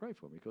to pray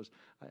for me because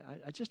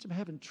I just am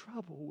having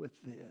trouble with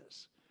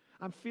this.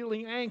 I'm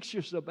feeling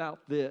anxious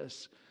about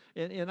this.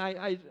 And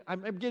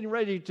I'm getting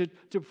ready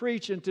to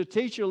preach and to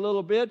teach a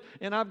little bit,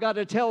 and I've got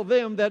to tell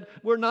them that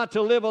we're not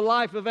to live a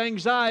life of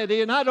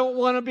anxiety, and I don't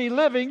want to be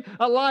living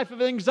a life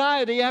of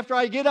anxiety after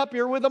I get up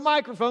here with a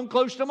microphone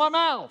close to my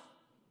mouth.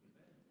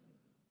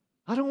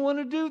 I don't want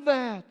to do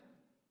that."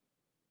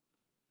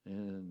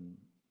 And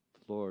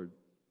the Lord,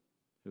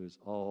 who is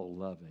all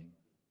loving,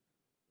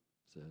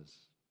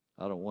 says,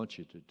 "I don't want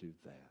you to do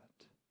that.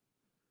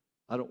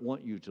 I don't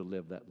want you to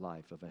live that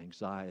life of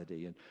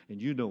anxiety.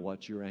 And you know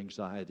what your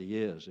anxiety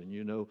is, and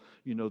you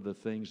know the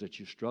things that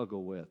you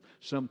struggle with.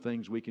 Some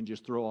things we can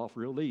just throw off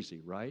real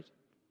easy, right?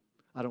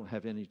 I don't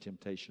have any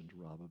temptation to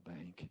rob a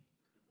bank.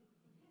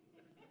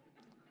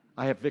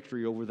 I have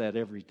victory over that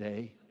every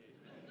day.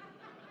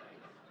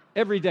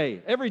 Every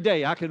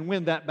day I can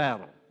win that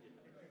battle.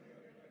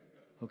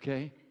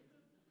 Okay?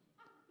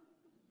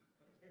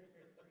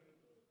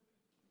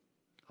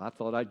 I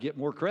thought I'd get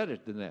more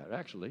credit than that,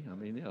 actually. I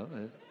mean,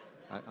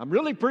 I'm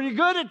really pretty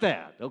good at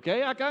that,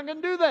 okay? I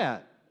can do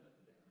that.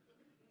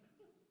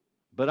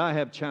 But I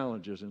have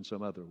challenges in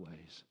some other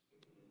ways.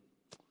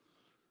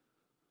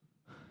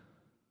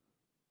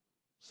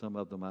 Some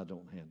of them I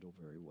don't handle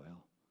very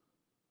well.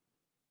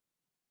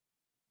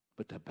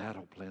 But the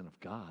battle plan of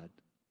God,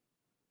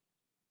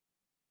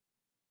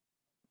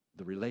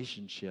 the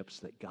relationships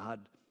that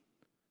God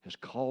has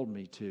called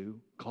me to,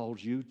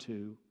 called you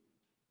to,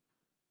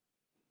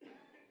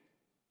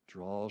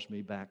 draws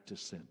me back to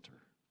center.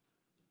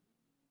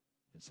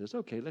 It says,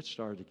 okay, let's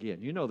start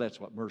again. You know that's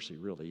what mercy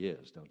really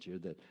is, don't you?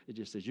 That it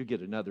just says you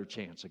get another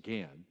chance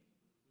again.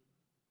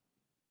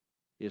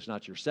 It's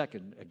not your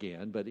second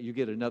again, but you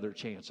get another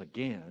chance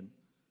again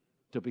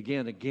to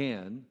begin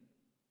again.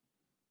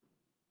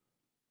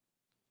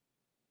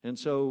 And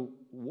so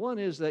one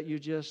is that you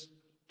just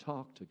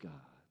talk to God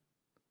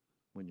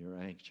when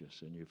you're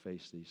anxious and you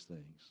face these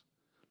things.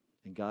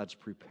 And God's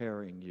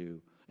preparing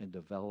you and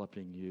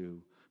developing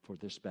you for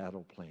this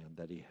battle plan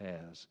that He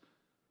has,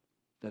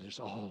 that is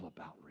all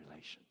about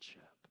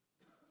relationship.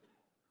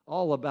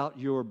 All about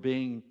your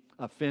being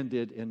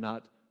offended and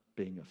not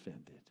being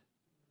offended.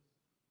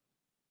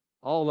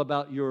 All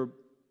about your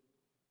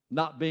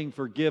not being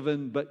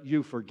forgiven, but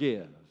you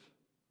forgive.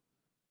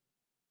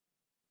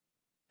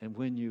 And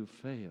when you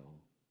fail,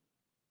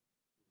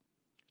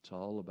 it's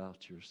all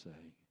about your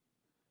saying,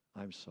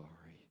 "I'm sorry."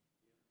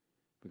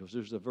 Because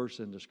there's a verse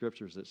in the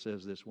Scriptures that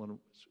says this, one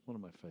of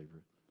my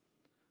favorite.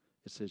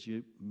 It says,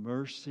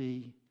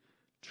 mercy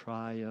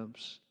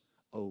triumphs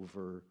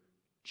over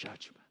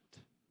judgment.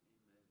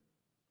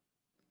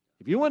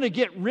 If you want to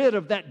get rid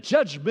of that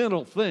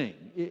judgmental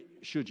thing,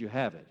 should you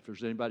have it, if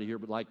there's anybody here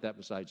like that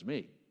besides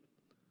me,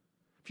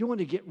 if you want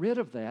to get rid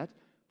of that,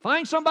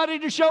 find somebody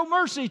to show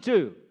mercy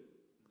to.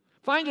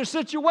 Find a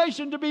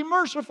situation to be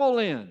merciful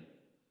in.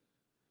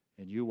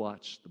 And you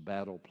watch the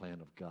battle plan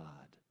of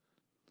God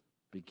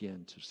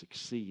begin to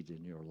succeed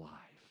in your life.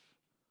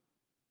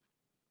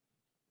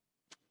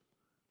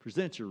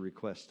 Present your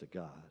request to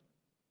God.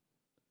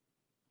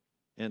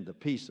 And the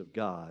peace of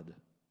God,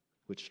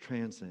 which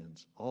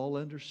transcends all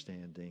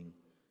understanding,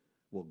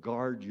 will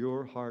guard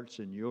your hearts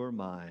and your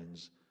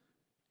minds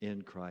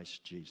in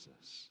Christ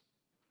Jesus.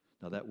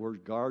 Now that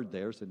word guard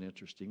there is an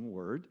interesting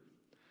word.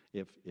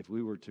 If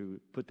we were to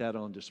put that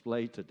on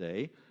display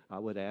today, I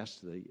would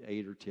ask the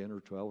 8 or 10 or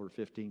 12 or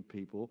 15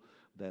 people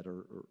that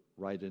are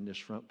right in this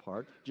front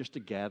part just to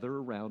gather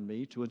around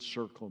me, to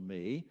encircle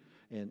me,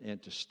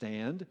 and to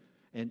stand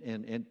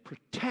and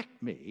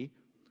protect me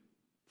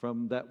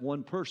from that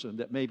one person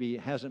that maybe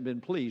hasn't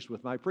been pleased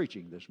with my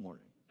preaching this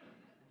morning.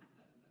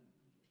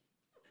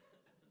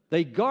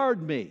 They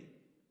guard me.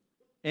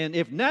 And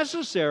if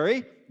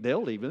necessary,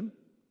 they'll even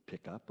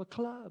pick up a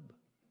club.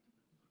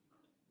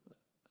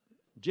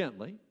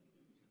 Gently,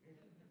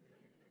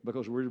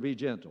 because we're to be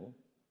gentle.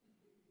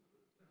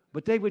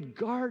 But they would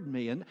guard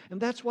me, and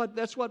that's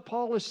what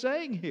Paul is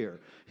saying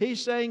here.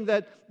 He's saying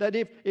that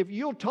if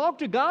you'll talk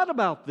to God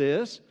about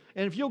this,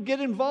 and if you'll get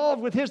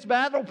involved with His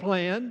battle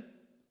plan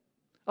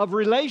of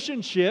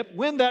relationship,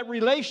 win that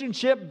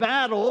relationship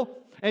battle,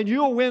 and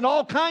you'll win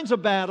all kinds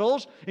of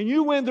battles, and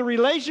you win the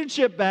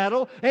relationship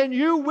battle, and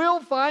you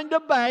will find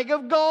a bag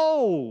of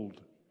gold.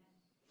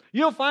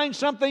 You'll find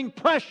something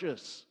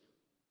precious,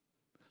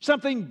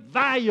 something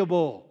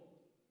valuable,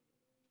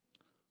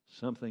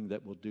 something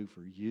that will do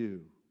for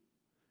you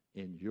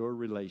in your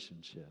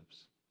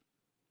relationships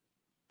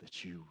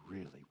that you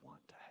really want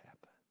to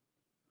happen.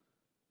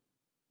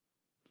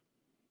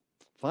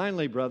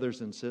 Finally,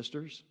 brothers and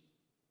sisters,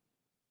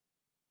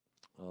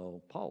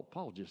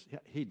 Paul just,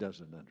 he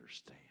doesn't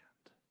understand.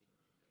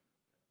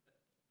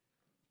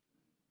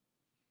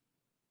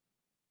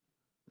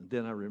 And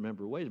then I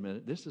remember, wait a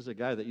minute, this is a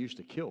guy that used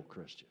to kill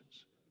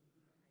Christians.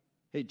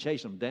 He'd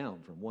chase them down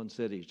from one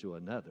city to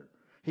another.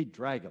 He'd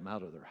drag them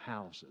out of their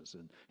houses,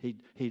 and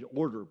he'd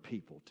order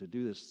people to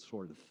do this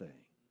sort of thing.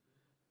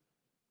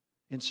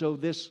 And so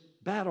this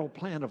battle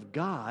plan of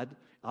God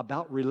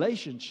about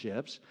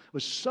relationships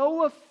was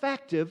so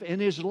effective in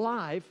his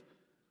life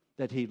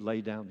that he'd lay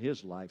down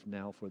his life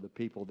now for the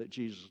people that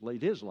Jesus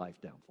laid his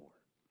life down for.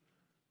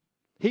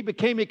 He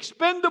became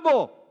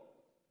expendable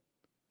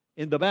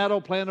in the battle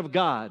plan of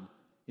God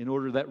in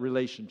order that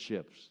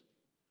relationships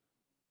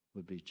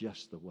would be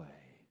just the way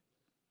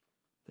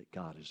that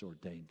God has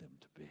ordained them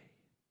to be.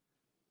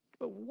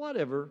 But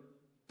whatever,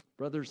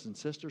 brothers and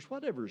sisters,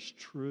 whatever is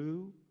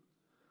true,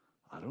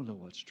 I don't know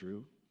what's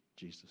true.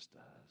 Jesus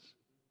does.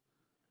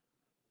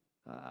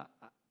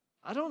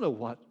 I don't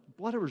know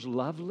whatever's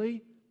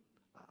lovely.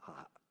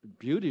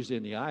 Beauty's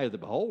in the eye of the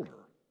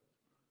beholder.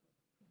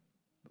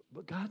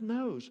 But God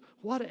knows.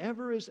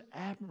 Whatever is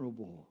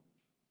admirable.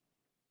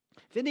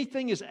 If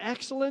anything is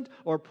excellent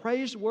or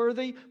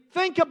praiseworthy,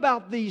 think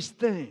about these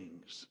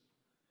things.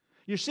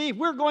 You see, if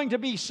we're going to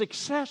be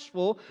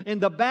successful in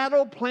the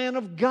battle plan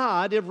of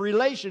God of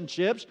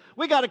relationships,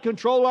 we got to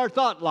control our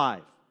thought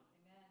life.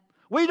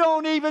 We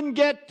don't even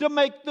get to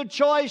make the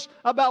choice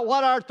about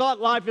what our thought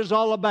life is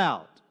all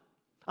about.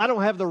 I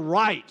don't have the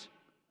right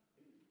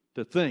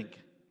to think.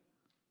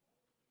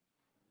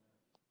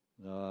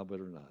 No, I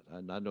better not.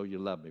 I know you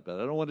love me, but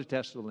I don't want to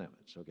test the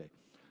limits, okay?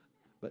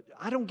 But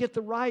I don't get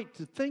the right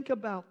to think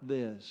about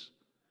this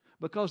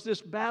because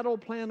this battle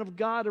plan of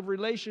God of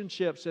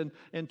relationships and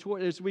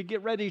as we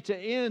get ready to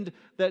end,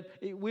 that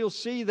we'll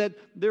see that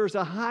there's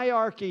a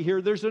hierarchy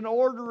here. There's an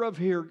order of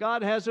here.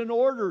 God has an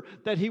order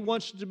that He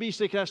wants to be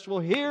successful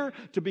here,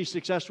 to be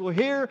successful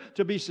here,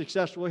 to be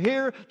successful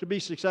here, to be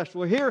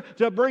successful here,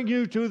 to bring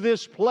you to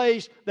this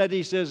place that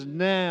He says,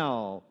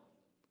 now,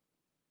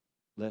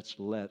 let's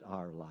let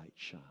our light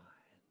shine.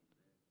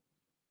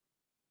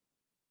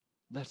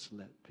 Let's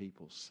let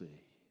people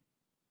see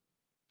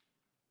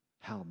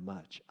how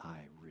much I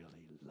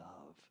really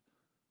love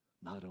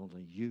not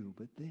only you,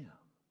 but them.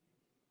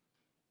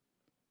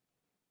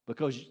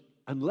 Because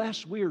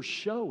unless we're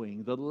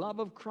showing the love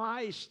of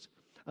Christ,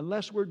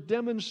 unless we're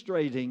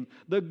demonstrating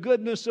the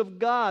goodness of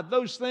God,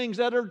 those things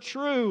that are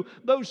true,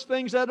 those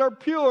things that are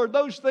pure,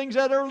 those things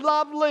that are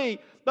lovely,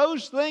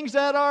 those things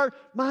that are,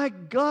 my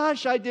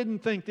gosh, I didn't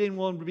think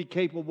anyone would be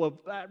capable of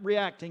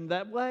reacting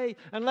that way.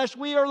 Unless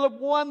we are the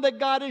one that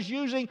God is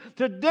using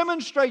to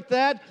demonstrate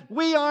that,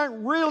 we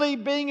aren't really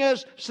being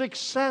as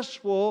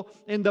successful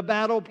in the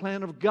battle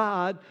plan of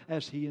God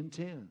as He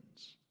intends.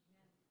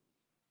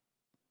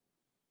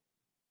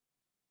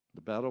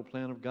 The battle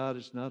plan of God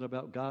is not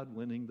about God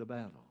winning the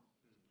battle.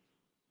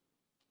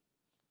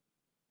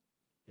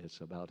 It's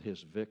about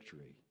His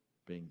victory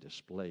being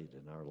displayed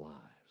in our lives.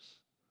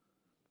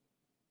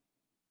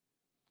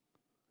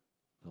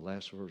 The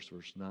last verse,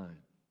 verse 9.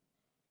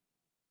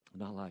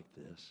 And I like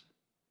this.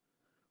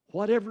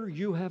 Whatever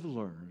you have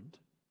learned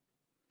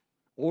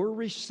or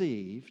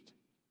received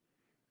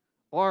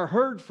or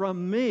heard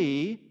from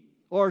me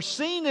or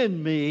seen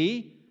in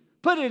me,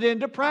 put it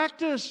into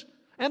practice,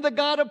 and the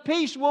God of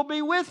peace will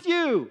be with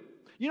you.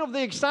 You know,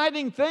 the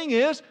exciting thing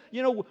is,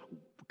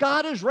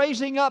 God is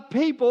raising up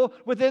people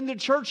within the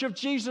church of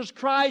Jesus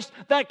Christ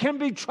that can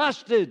be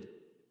trusted.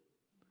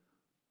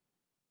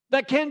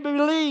 that can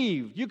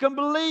believe. You can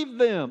believe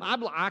them.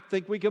 I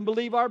think we can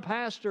believe our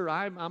pastor.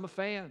 I'm a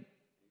fan.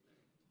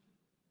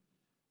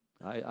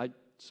 I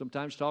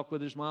sometimes talk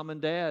with his mom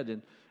and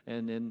dad,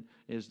 and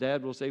his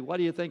dad will say, what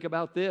do you think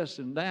about this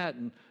and that?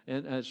 And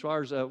as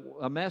far as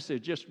a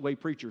message, just the way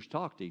preachers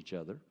talk to each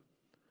other.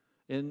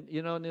 And,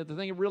 you know, and the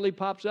thing that really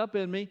pops up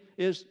in me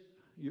is,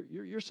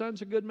 your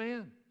son's a good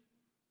man.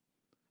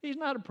 He's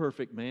not a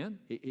perfect man.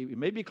 He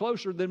may be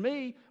closer than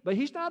me, but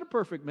he's not a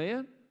perfect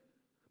man.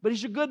 But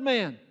he's a good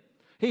man.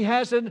 He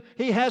has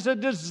a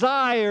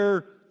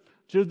desire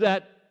to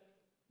that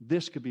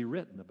this could be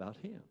written about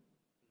him.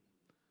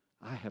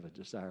 I have a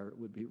desire it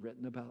would be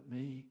written about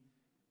me.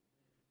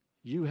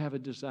 You have a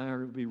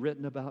desire it would be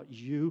written about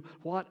you.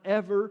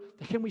 Whatever.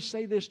 Can we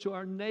say this to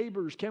our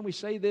neighbors? Can we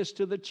say this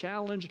to the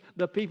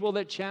people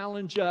that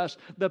challenge us,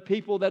 the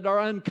people that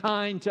are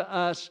unkind to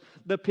us,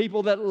 the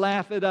people that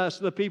laugh at us,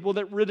 the people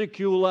that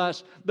ridicule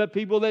us, the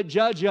people that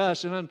judge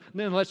us? And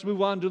then let's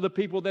move on to the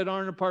people that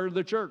aren't a part of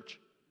the church.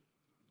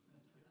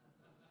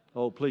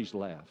 Oh, please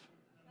laugh.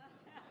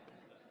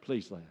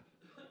 Please laugh.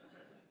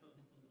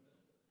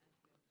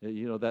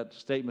 You know, that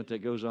statement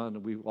that goes on that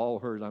we've all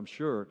heard, I'm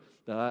sure,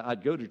 that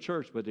I'd go to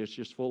church, but it's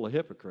just full of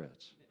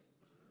hypocrites.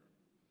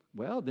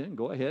 Well, then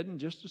go ahead and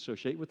just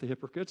associate with the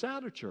hypocrites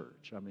out of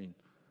church. I mean,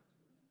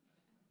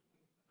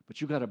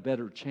 but you got a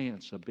better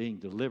chance of being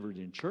delivered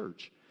in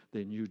church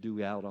than you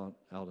do out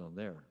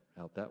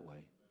that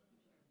way.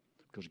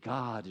 Because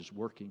God is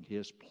working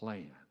His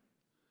plan,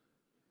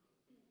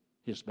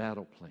 His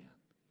battle plan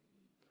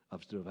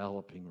of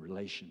developing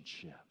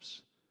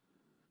relationships.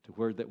 To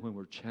where that when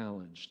we're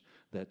challenged,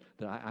 that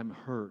I'm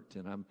hurt,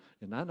 and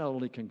I not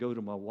only can go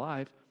to my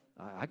wife,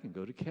 I can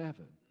go to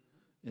Kevin,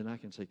 and I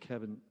can say,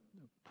 Kevin,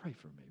 pray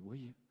for me, will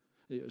you?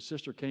 A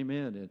sister came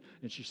in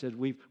and she said,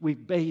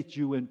 we've bathed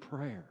you in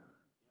prayer.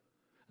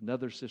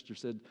 Another sister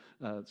said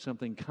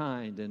something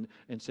kind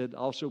and said,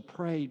 also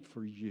prayed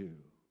for you.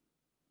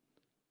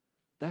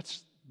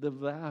 That's the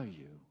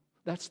value.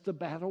 That's the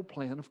battle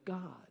plan of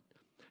God.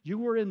 You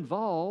were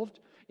involved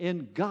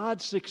in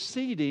God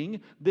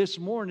succeeding this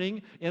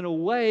morning in a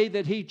way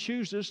that He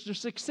chooses to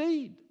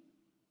succeed.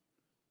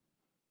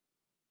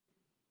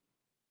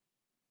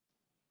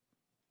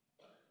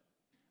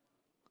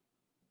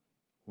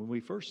 When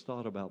we first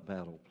thought about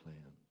battle plan,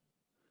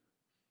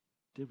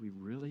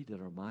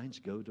 did our minds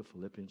go to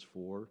Philippians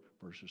 4,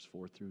 verses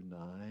 4 through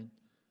 9?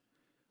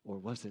 Or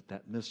was it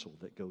that missile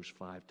that goes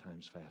 5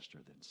 times faster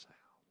than sound?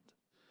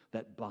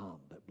 That bomb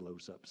that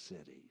blows up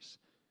cities?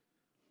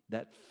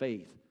 That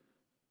faith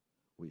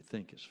we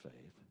think is faith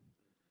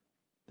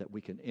that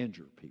we can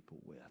injure people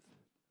with?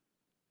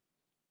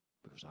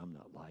 Because I'm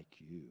not like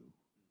you.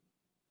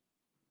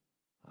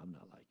 I'm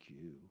not like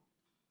you.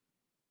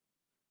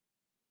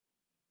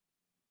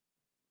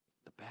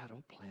 The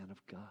battle plan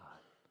of God.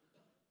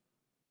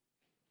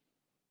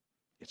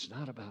 It's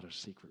not about a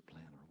secret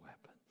plan or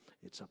weapon.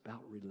 It's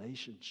about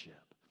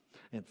relationship.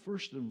 And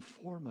first and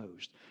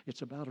foremost,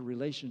 it's about a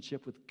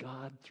relationship with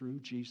God through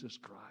Jesus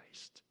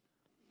Christ.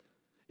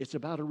 It's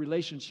about a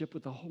relationship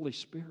with the Holy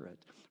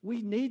Spirit.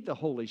 We need the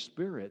Holy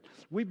Spirit.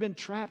 We've been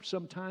trapped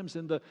sometimes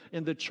in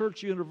the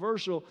church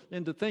universal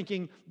into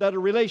thinking that a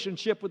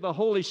relationship with the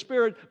Holy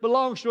Spirit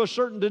belongs to a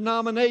certain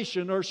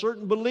denomination or a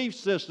certain belief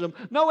system.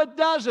 No, it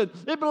doesn't.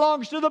 It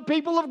belongs to the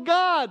people of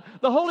God.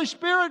 The Holy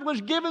Spirit was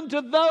given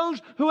to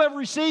those who have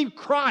received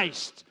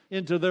Christ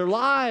into their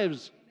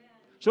lives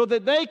so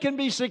that they can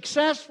be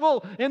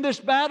successful in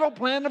this battle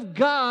plan of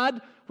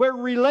God where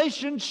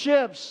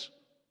relationships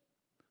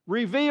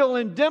reveal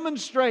and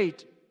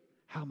demonstrate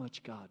how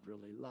much God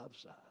really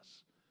loves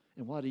us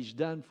and what He's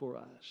done for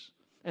us,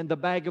 and the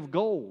bag of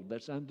gold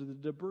that's under the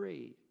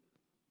debris.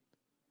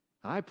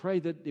 I pray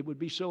that it would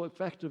be so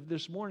effective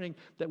this morning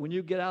that when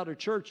you get out of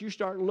church, you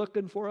start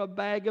looking for a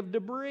bag of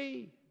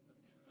debris.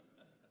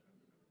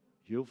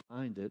 You'll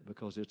find it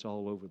because it's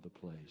all over the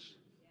place.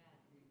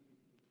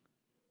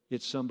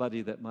 It's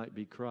somebody that might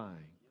be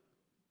crying.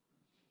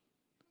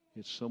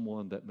 It's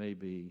someone that may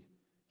be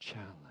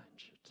challenged.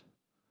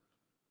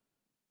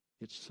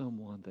 It's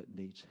someone that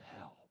needs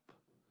help.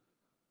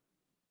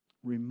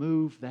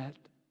 Remove that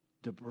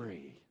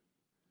debris,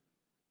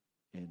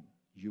 and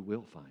you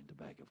will find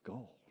a bag of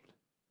gold.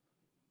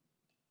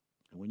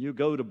 And when you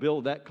go to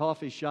build that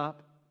coffee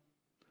shop,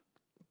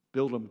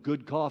 build them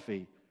good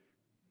coffee,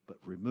 but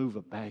remove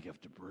a bag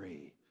of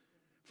debris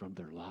from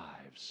their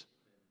lives.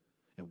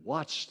 And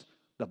watch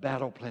the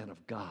battle plan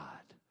of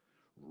God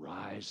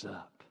rise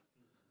up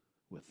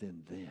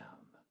within them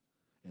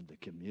and the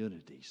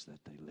communities that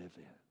they live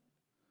in.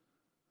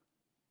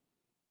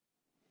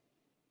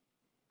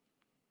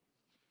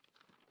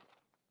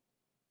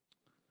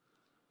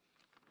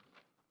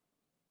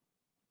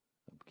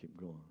 Keep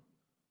going.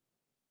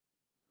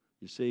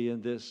 You see,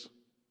 in this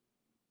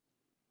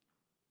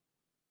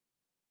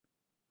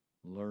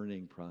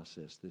learning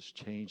process, this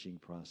changing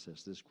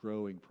process, this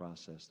growing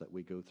process that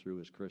we go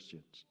through as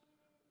Christians,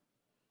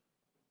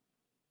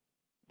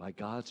 by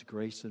God's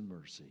grace and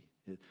mercy,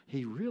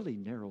 He really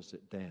narrows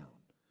it down.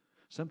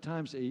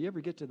 Sometimes, you ever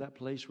get to that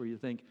place where you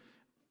think,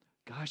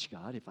 gosh,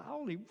 God, if I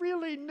only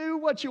really knew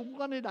what you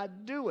wanted,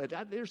 I'd do it.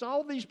 There's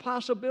all these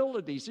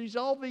possibilities. There's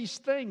all these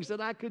things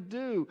that I could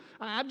do.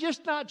 I'm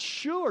just not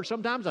sure.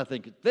 Sometimes I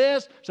think it's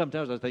this.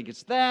 Sometimes I think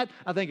it's that.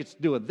 I think it's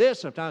doing this.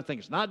 Sometimes I think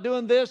it's not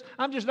doing this.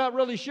 I'm just not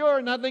really sure.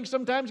 And I think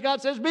sometimes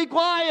God says, be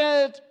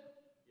quiet.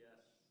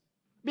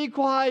 Be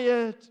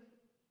quiet.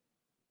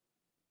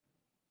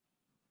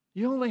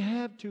 You only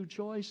have two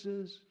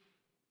choices.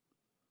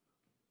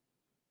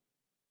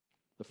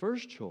 The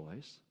first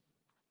choice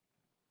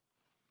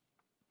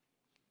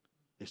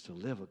is to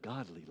live a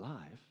godly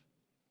life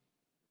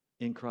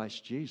in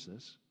Christ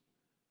Jesus,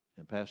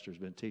 and Pastor's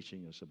been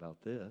teaching us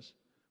about this,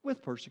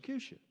 with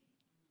persecution.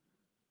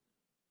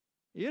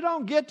 You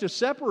don't get to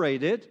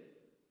separate it,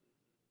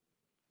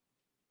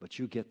 but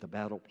you get the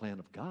battle plan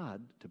of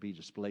God to be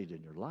displayed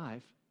in your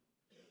life.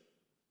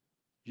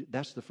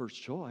 That's the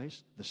first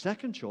choice. The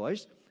second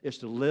choice is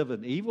to live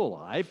an evil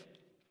life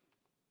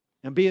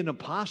and be an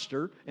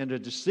imposter and a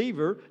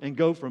deceiver and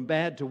go from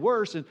bad to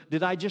worse. And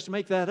did I just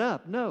make that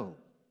up? No.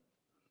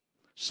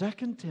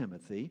 2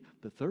 Timothy,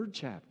 the 3rd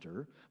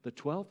chapter, the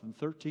 12th and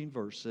 13th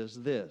verse says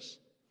this.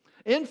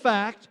 In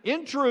fact,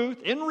 in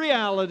truth, in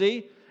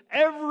reality,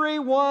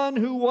 everyone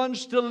who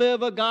wants to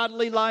live a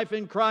godly life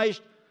in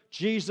Christ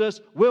Jesus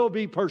will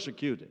be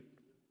persecuted.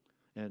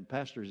 And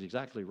Pastor is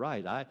exactly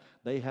right.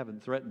 They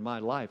haven't threatened my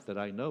life that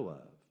I know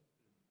of.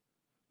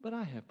 But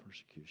I have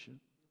persecution.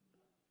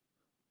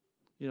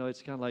 You know,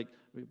 it's kind of like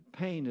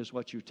pain is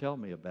what you tell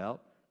me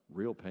about.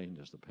 Real pain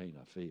is the pain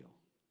I feel.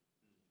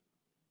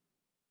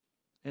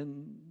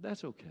 And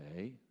that's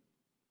okay.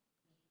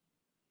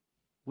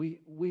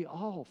 We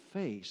all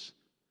face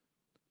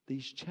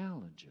these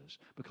challenges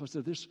because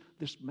of this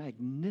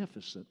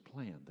magnificent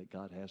plan that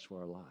God has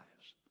for our lives.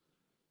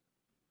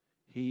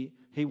 He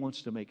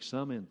wants to make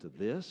some into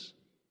this,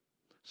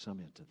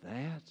 some into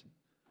that,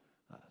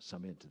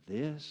 some into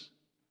this,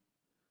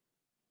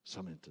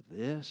 some into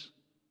this.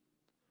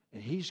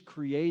 And He's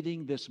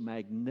creating this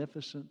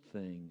magnificent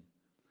thing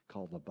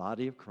called the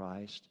body of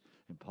Christ.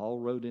 And Paul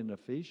wrote in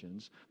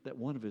Ephesians that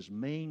one of his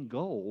main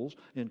goals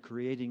in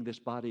creating this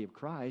body of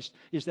Christ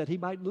is that He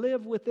might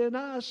live within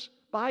us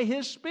by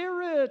His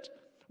Spirit.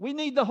 We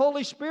need the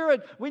Holy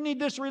Spirit. We need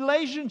this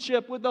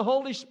relationship with the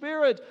Holy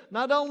Spirit.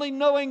 Not only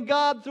knowing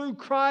God through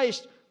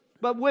Christ,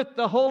 but with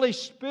the Holy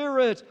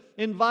Spirit,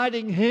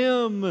 inviting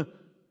Him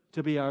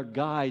to be our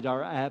guide,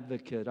 our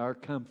advocate, our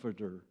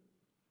comforter.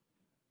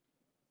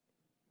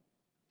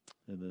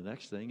 And the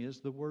next thing is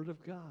the Word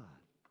of God.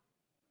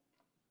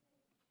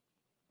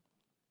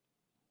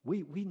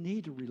 We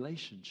need a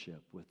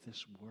relationship with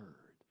this Word.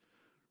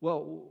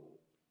 Well,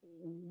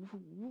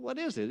 what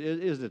is it?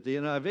 Is it the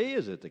NIV?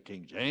 Is it the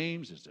King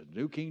James? Is it the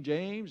New King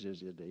James?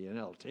 Is it the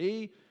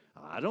NLT?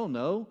 I don't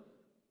know.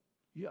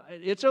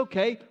 It's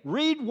okay.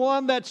 Read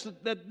one that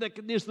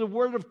is the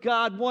Word of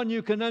God, one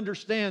you can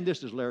understand.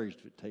 This is Larry's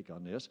take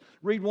on this.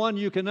 Read one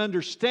you can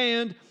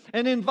understand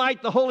and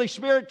invite the Holy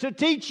Spirit to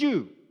teach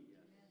you,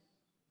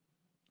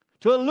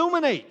 to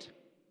illuminate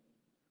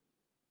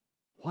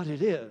what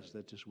it is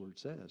that this Word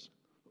says.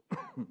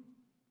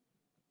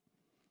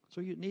 So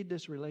you need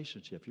this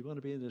relationship. You want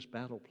to be in this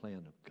battle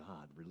plan of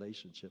God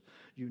relationship.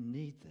 You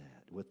need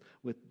that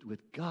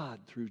with God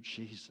through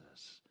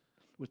Jesus,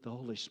 with the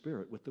Holy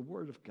Spirit, with the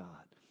Word of God.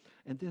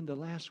 And then the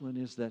last one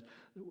is that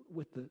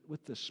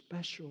with the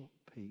special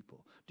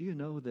people. Do you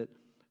know that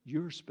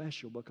you're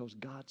special because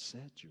God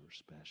said you're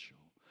special?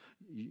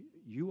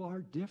 You are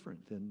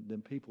different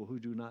than people who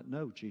do not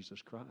know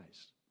Jesus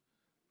Christ.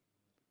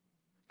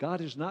 God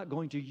is not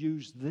going to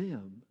use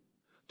them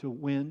to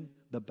win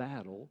the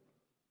battle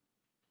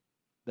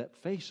that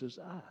faces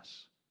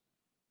us.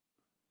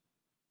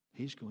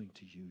 He's going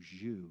to use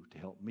you to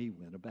help me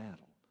win a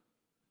battle.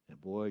 And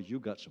boy,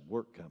 you got some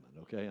work coming,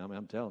 okay?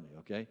 I'm telling you,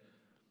 okay?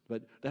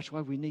 But that's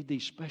why we need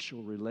these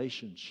special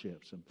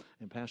relationships.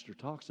 And Pastor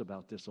talks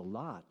about this a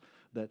lot,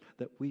 that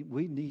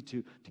we need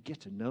to get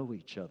to know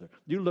each other.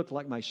 You look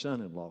like my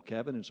son-in-law,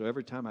 Kevin, and so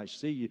every time I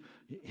see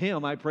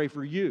him, I pray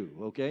for you,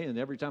 okay? And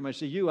every time I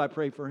see you, I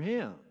pray for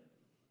him.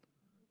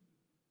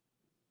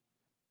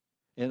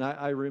 And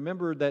I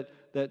remember that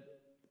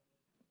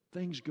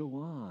things go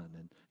on,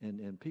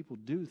 and people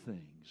do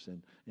things,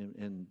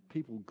 and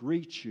people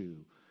greet you.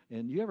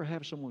 And you ever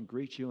have someone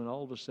greet you, and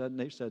all of a sudden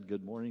they've said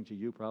good morning to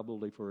you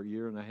probably for a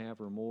year and a half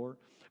or more,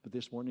 but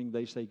this morning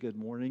they say good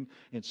morning,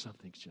 and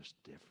something's just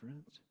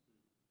different?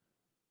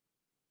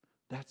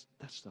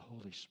 That's the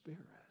Holy Spirit.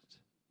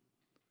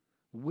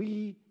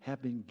 We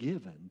have been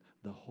given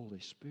the Holy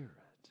Spirit,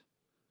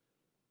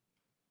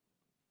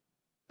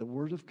 the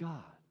Word of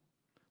God,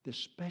 this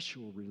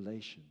special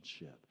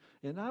relationship.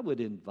 And I would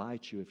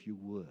invite you, if you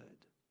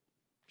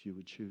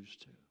would choose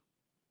to,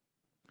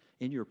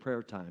 in your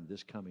prayer time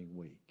this coming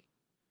week,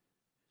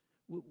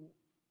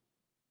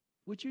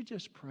 would you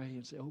just pray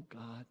and say, oh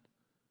God,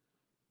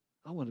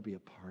 I want to be a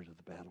part of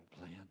the battle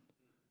plan.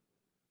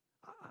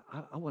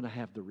 I want to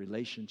have the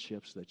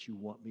relationships that you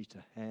want me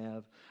to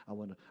have.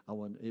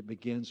 It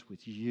begins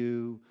with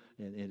you,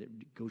 and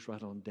it goes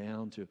right on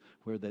down to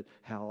where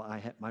how I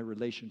have my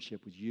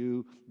relationship with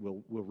you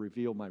will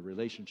reveal my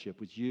relationship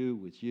with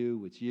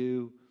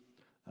you.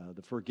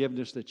 The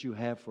forgiveness that you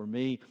have for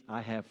me,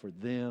 I have for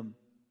them.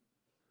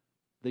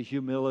 The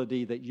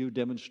humility that you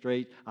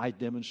demonstrate, I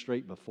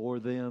demonstrate before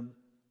them.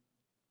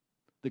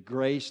 The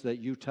grace that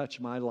you touch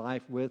my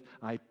life with,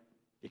 I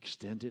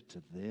extend it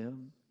to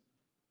them.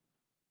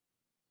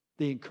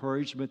 The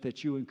encouragement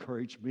that you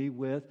encourage me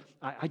with,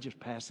 I just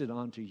pass it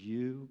on to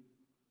you.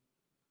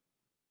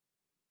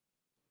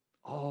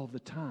 All the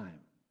time,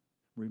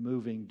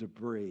 removing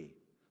debris.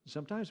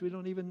 Sometimes we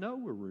don't even know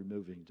we're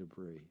removing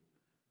debris,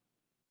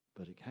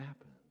 but it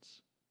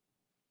happens.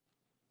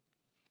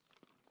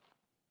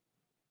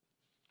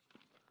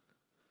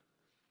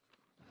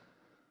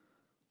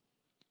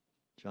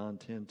 John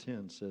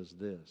 10:10 says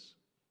this.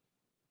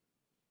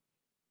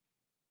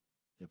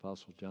 The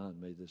Apostle John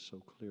made this so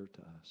clear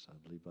to us, I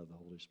believe, by the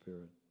Holy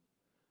Spirit.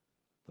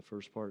 The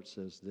first part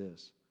says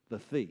this: the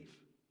thief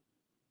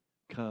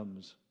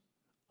comes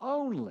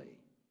only.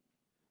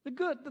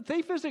 The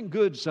thief isn't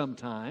good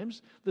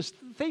sometimes. The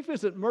thief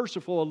isn't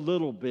merciful a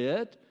little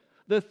bit.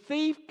 The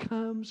thief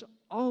comes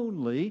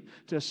only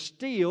to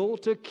steal,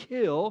 to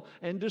kill,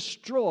 and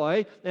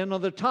destroy. And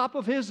on the top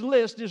of his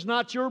list is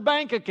not your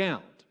bank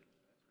account.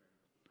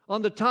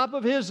 On the top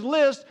of his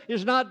list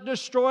is not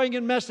destroying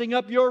and messing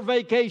up your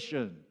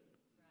vacation.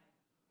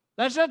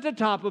 That's at the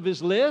top of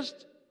his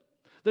list.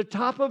 The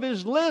top of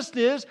his list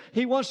is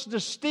he wants to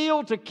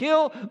steal, to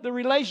kill the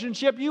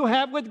relationship you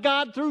have with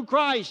God through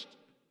Christ,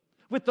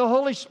 with the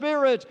Holy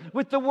Spirit,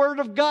 with the Word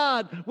of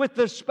God, with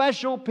the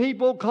special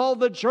people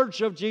called the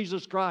Church of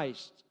Jesus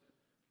Christ.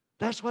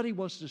 That's what he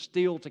wants to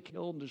steal, to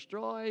kill, and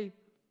destroy.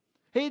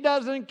 He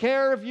doesn't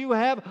care if you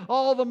have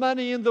all the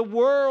money in the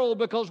world,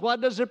 because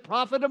what does it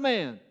profit a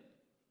man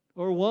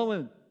or a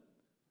woman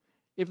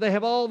if they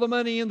have all the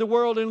money in the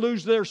world and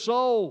lose their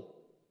soul?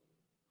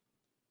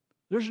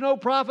 There's no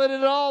profit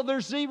at all.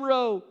 There's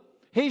zero.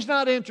 He's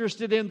not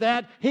interested in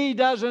that. He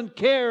doesn't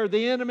care.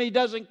 The enemy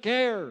doesn't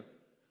care.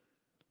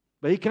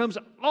 But he comes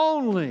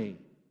only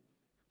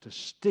to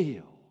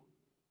steal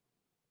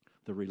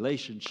the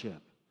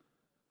relationship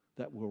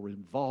that will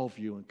involve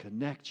you and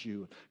connect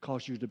you,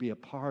 cause you to be a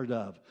part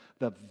of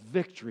the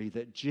victory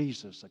that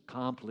Jesus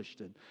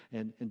accomplished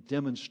and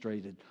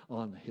demonstrated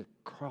on his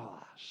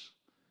cross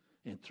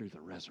and through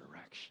the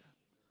resurrection.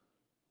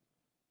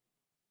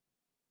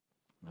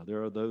 Now,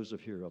 there are those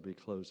of here, I'll be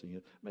closing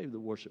it. Maybe the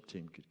worship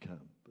team could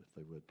come, if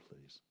they would,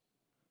 please.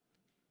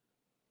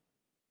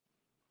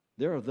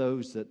 There are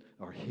those that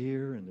are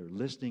here and they're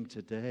listening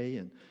today,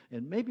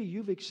 and maybe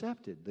you've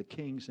accepted the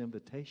King's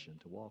invitation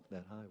to walk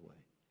that highway.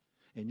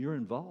 And you're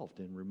involved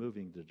in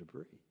removing the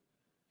debris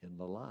in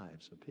the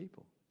lives of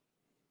people.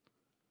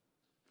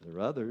 There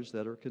are others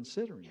that are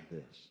considering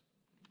this.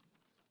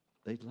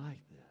 They'd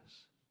like this.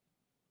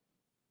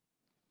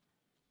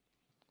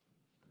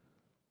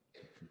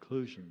 The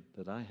conclusion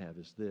that I have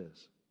is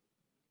this: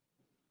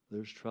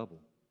 there's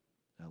trouble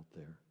out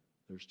there.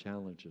 There's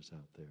challenges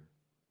out there.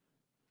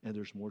 And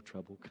there's more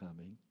trouble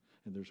coming.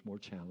 And there's more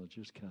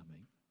challenges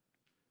coming.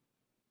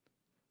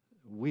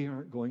 We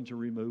aren't going to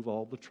remove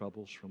all the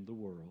troubles from the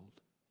world.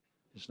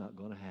 It's not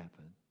going to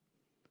happen.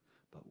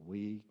 But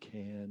we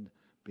can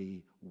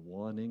be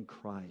one in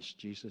Christ.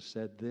 Jesus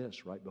said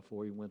this right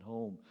before he went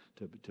home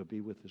to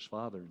be with his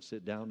Father and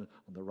sit down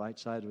on the right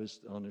side of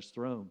on his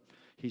throne.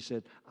 He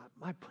said,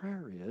 my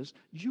prayer is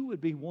you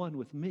would be one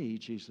with me,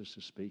 Jesus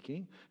is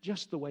speaking,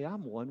 just the way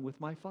I'm one with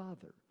my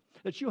Father.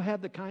 That you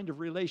have the kind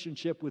of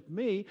relationship with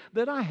me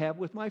that I have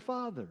with my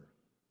Father.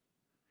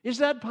 Is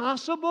that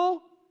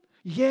possible?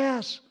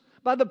 Yes,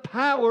 by the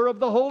power of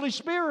the Holy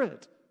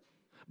Spirit,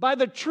 by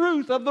the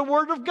truth of the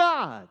Word of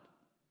God.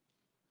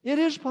 It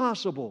is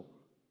possible.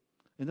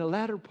 And the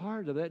latter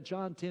part of that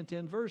John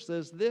 10:10 verse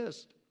says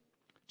this,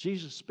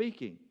 Jesus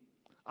speaking,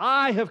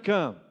 I have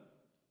come.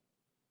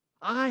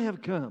 I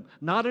have come.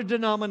 Not a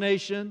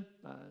denomination,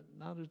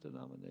 not a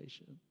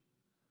denomination.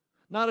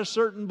 Not a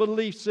certain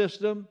belief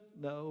system,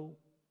 no.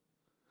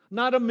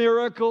 Not a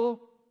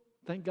miracle,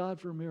 thank God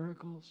for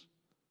miracles.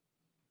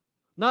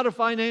 Not a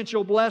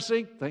financial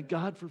blessing, thank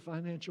God for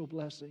financial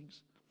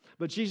blessings.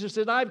 But Jesus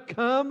said, I've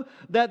come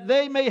that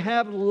they may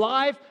have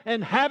life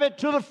and have it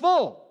to the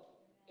full.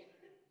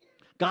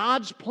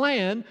 God's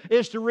plan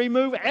is to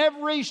remove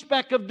every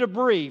speck of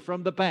debris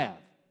from the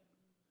path.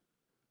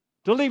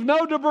 To leave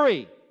no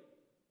debris.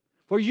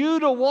 For you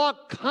to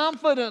walk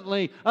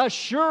confidently,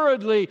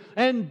 assuredly,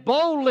 and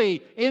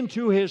boldly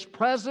into His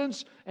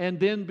presence and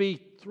then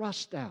be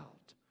thrust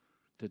out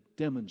to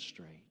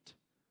demonstrate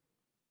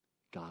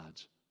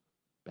God's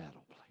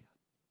battle plan.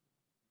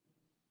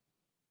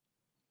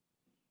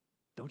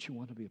 Don't you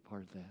want to be a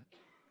part of that?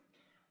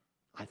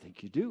 I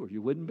think you do, or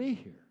you wouldn't be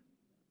here.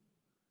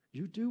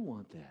 You do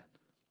want that.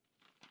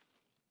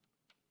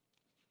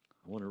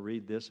 I want to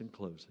read this in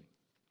closing.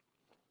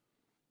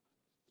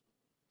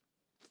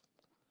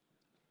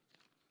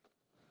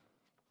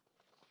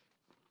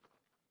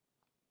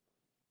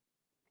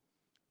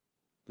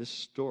 This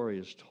story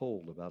is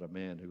told about a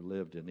man who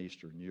lived in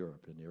Eastern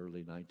Europe in the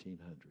early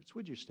 1900s.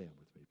 Would you stand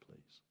with me,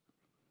 please?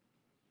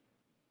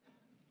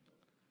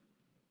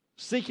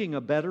 Seeking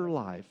a better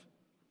life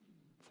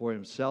for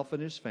himself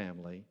and his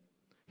family,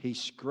 he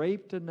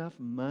scraped enough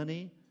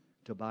money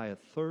to buy a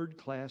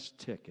third-class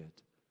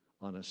ticket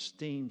on a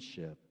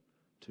steamship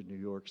to New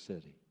York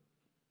City.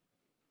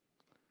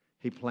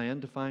 He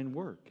planned to find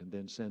work and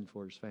then send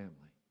for his family.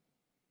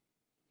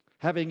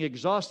 Having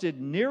exhausted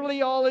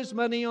nearly all his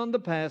money on the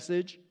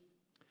passage,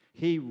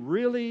 he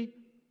really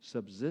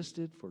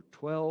subsisted for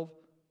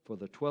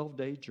the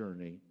 12-day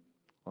journey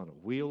on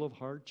a wheel of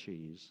hard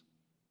cheese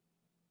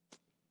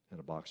and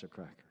a box of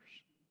crackers.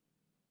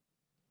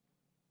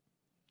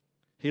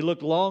 He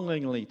looked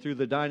longingly through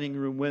the dining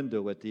room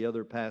window at the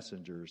other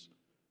passengers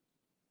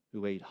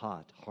who ate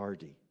hot,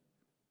 hearty,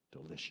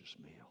 delicious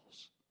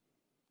meals.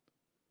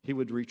 He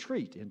would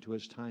retreat into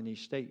his tiny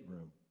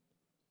stateroom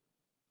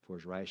for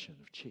his ration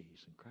of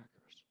cheese and crackers.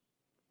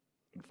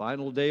 On the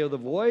final day of the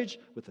voyage,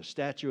 with the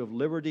Statue of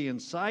Liberty in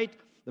sight,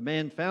 the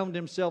man found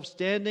himself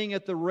standing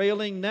at the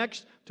railing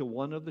next to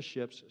one of the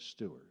ship's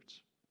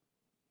stewards.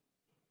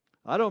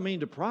 "I don't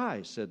mean to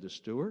pry," said the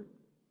steward,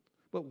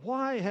 "but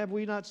why have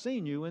we not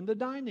seen you in the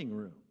dining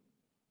room?"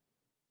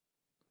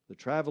 The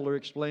traveler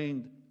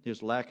explained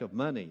his lack of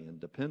money and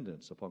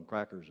dependence upon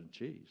crackers and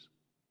cheese.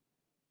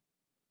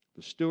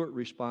 The steward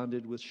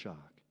responded with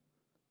shock.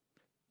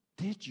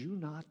 "Did you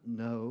not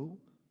know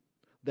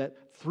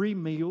that 3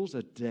 meals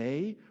a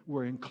day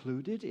were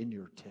included in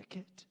your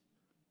ticket?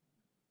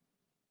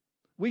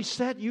 We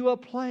set you a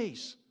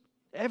place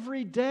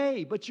every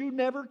day, but you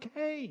never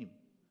came.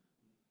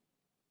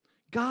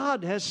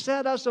 God has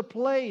set us a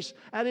place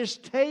at His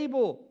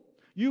table.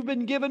 You've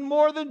been given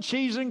more than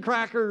cheese and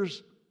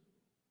crackers.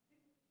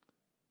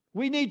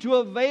 We need to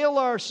avail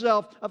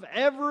ourselves of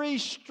every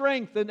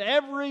strength and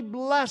every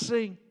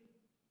blessing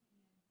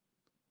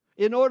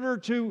in order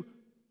to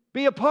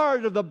be a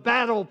part of the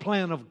battle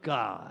plan of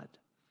God,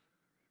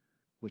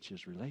 which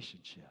is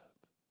relationship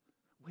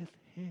with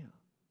Him."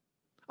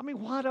 I mean,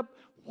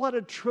 what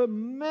a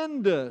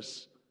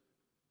tremendous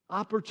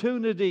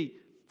opportunity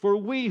for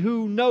we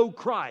who know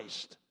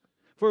Christ,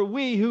 for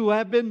we who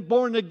have been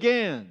born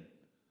again,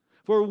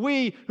 for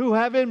we who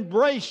have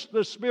embraced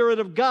the Spirit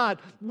of God,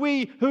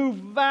 we who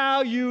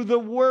value the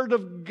Word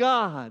of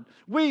God,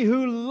 we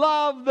who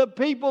love the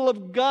people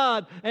of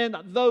God and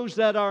those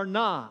that are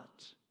not.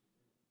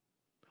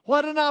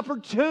 What an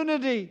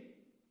opportunity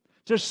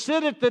to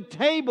sit at the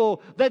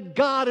table that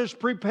God has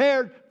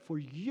prepared for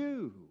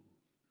you.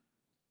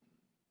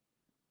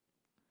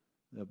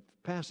 The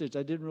passage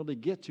I didn't really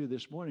get to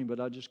this morning, but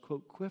I'll just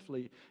quote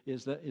quickly,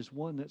 is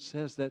one that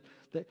says that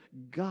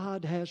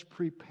God has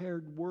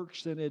prepared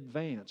works in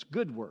advance,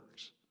 good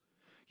works.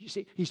 You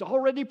see, He's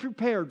already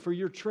prepared for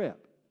your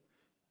trip.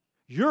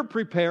 You're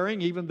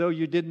preparing, even though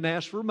you didn't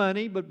ask for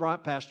money, but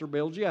Pastor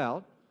bailed you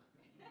out.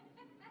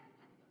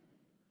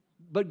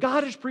 But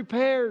God is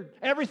prepared.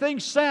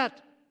 Everything's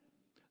set.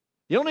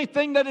 The only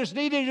thing that is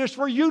needed is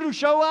for you to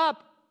show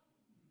up.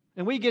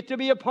 And we get to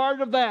be a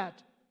part of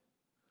that.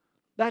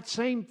 That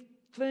same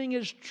thing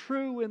is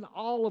true in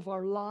all of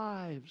our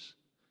lives.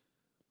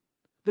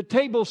 The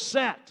table's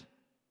set.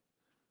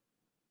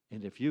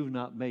 And if you've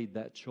not made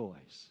that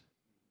choice,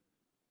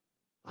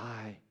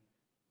 I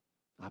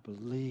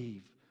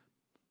believe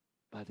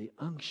by the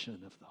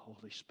unction of the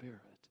Holy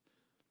Spirit,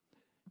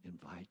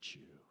 invites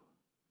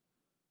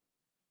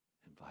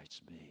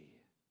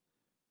me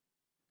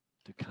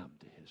to come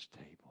to His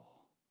table.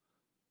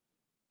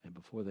 And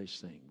before they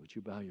sing, would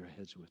you bow your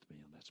heads with me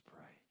and let's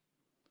pray.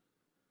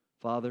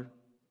 Father,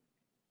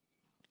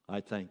 I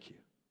thank you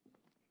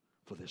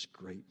for this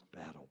great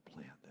battle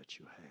plan that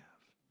you have.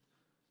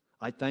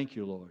 I thank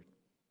you, Lord,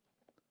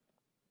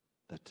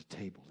 that the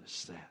table is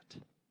set.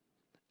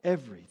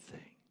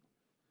 Everything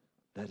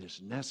that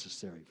is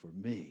necessary for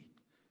me,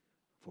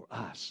 for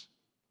us,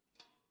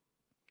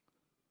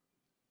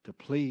 to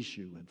please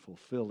you in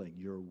fulfilling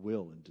your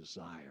will and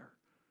desire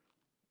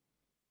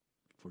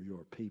for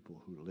your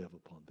people who live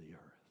upon the earth.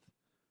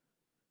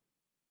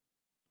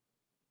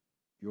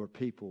 Your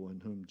people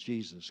in whom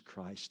Jesus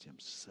Christ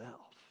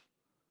Himself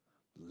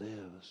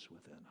lives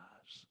within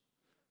us.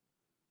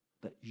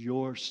 That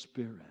your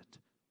Spirit,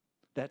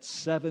 that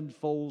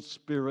sevenfold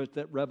Spirit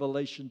that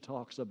Revelation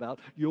talks about,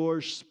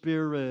 your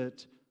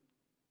Spirit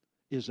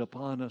is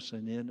upon us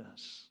and in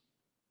us.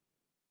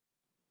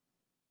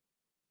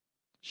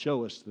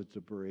 Show us the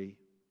debris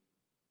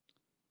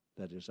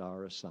that is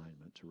our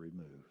assignment to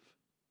remove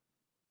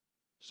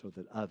so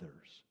that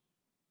others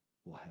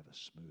will have a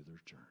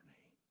smoother journey.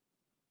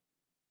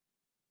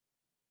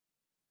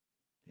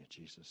 In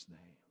Jesus'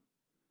 name.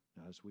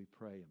 Now as we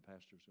pray, and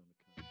Pastor's going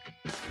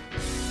to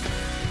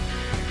come.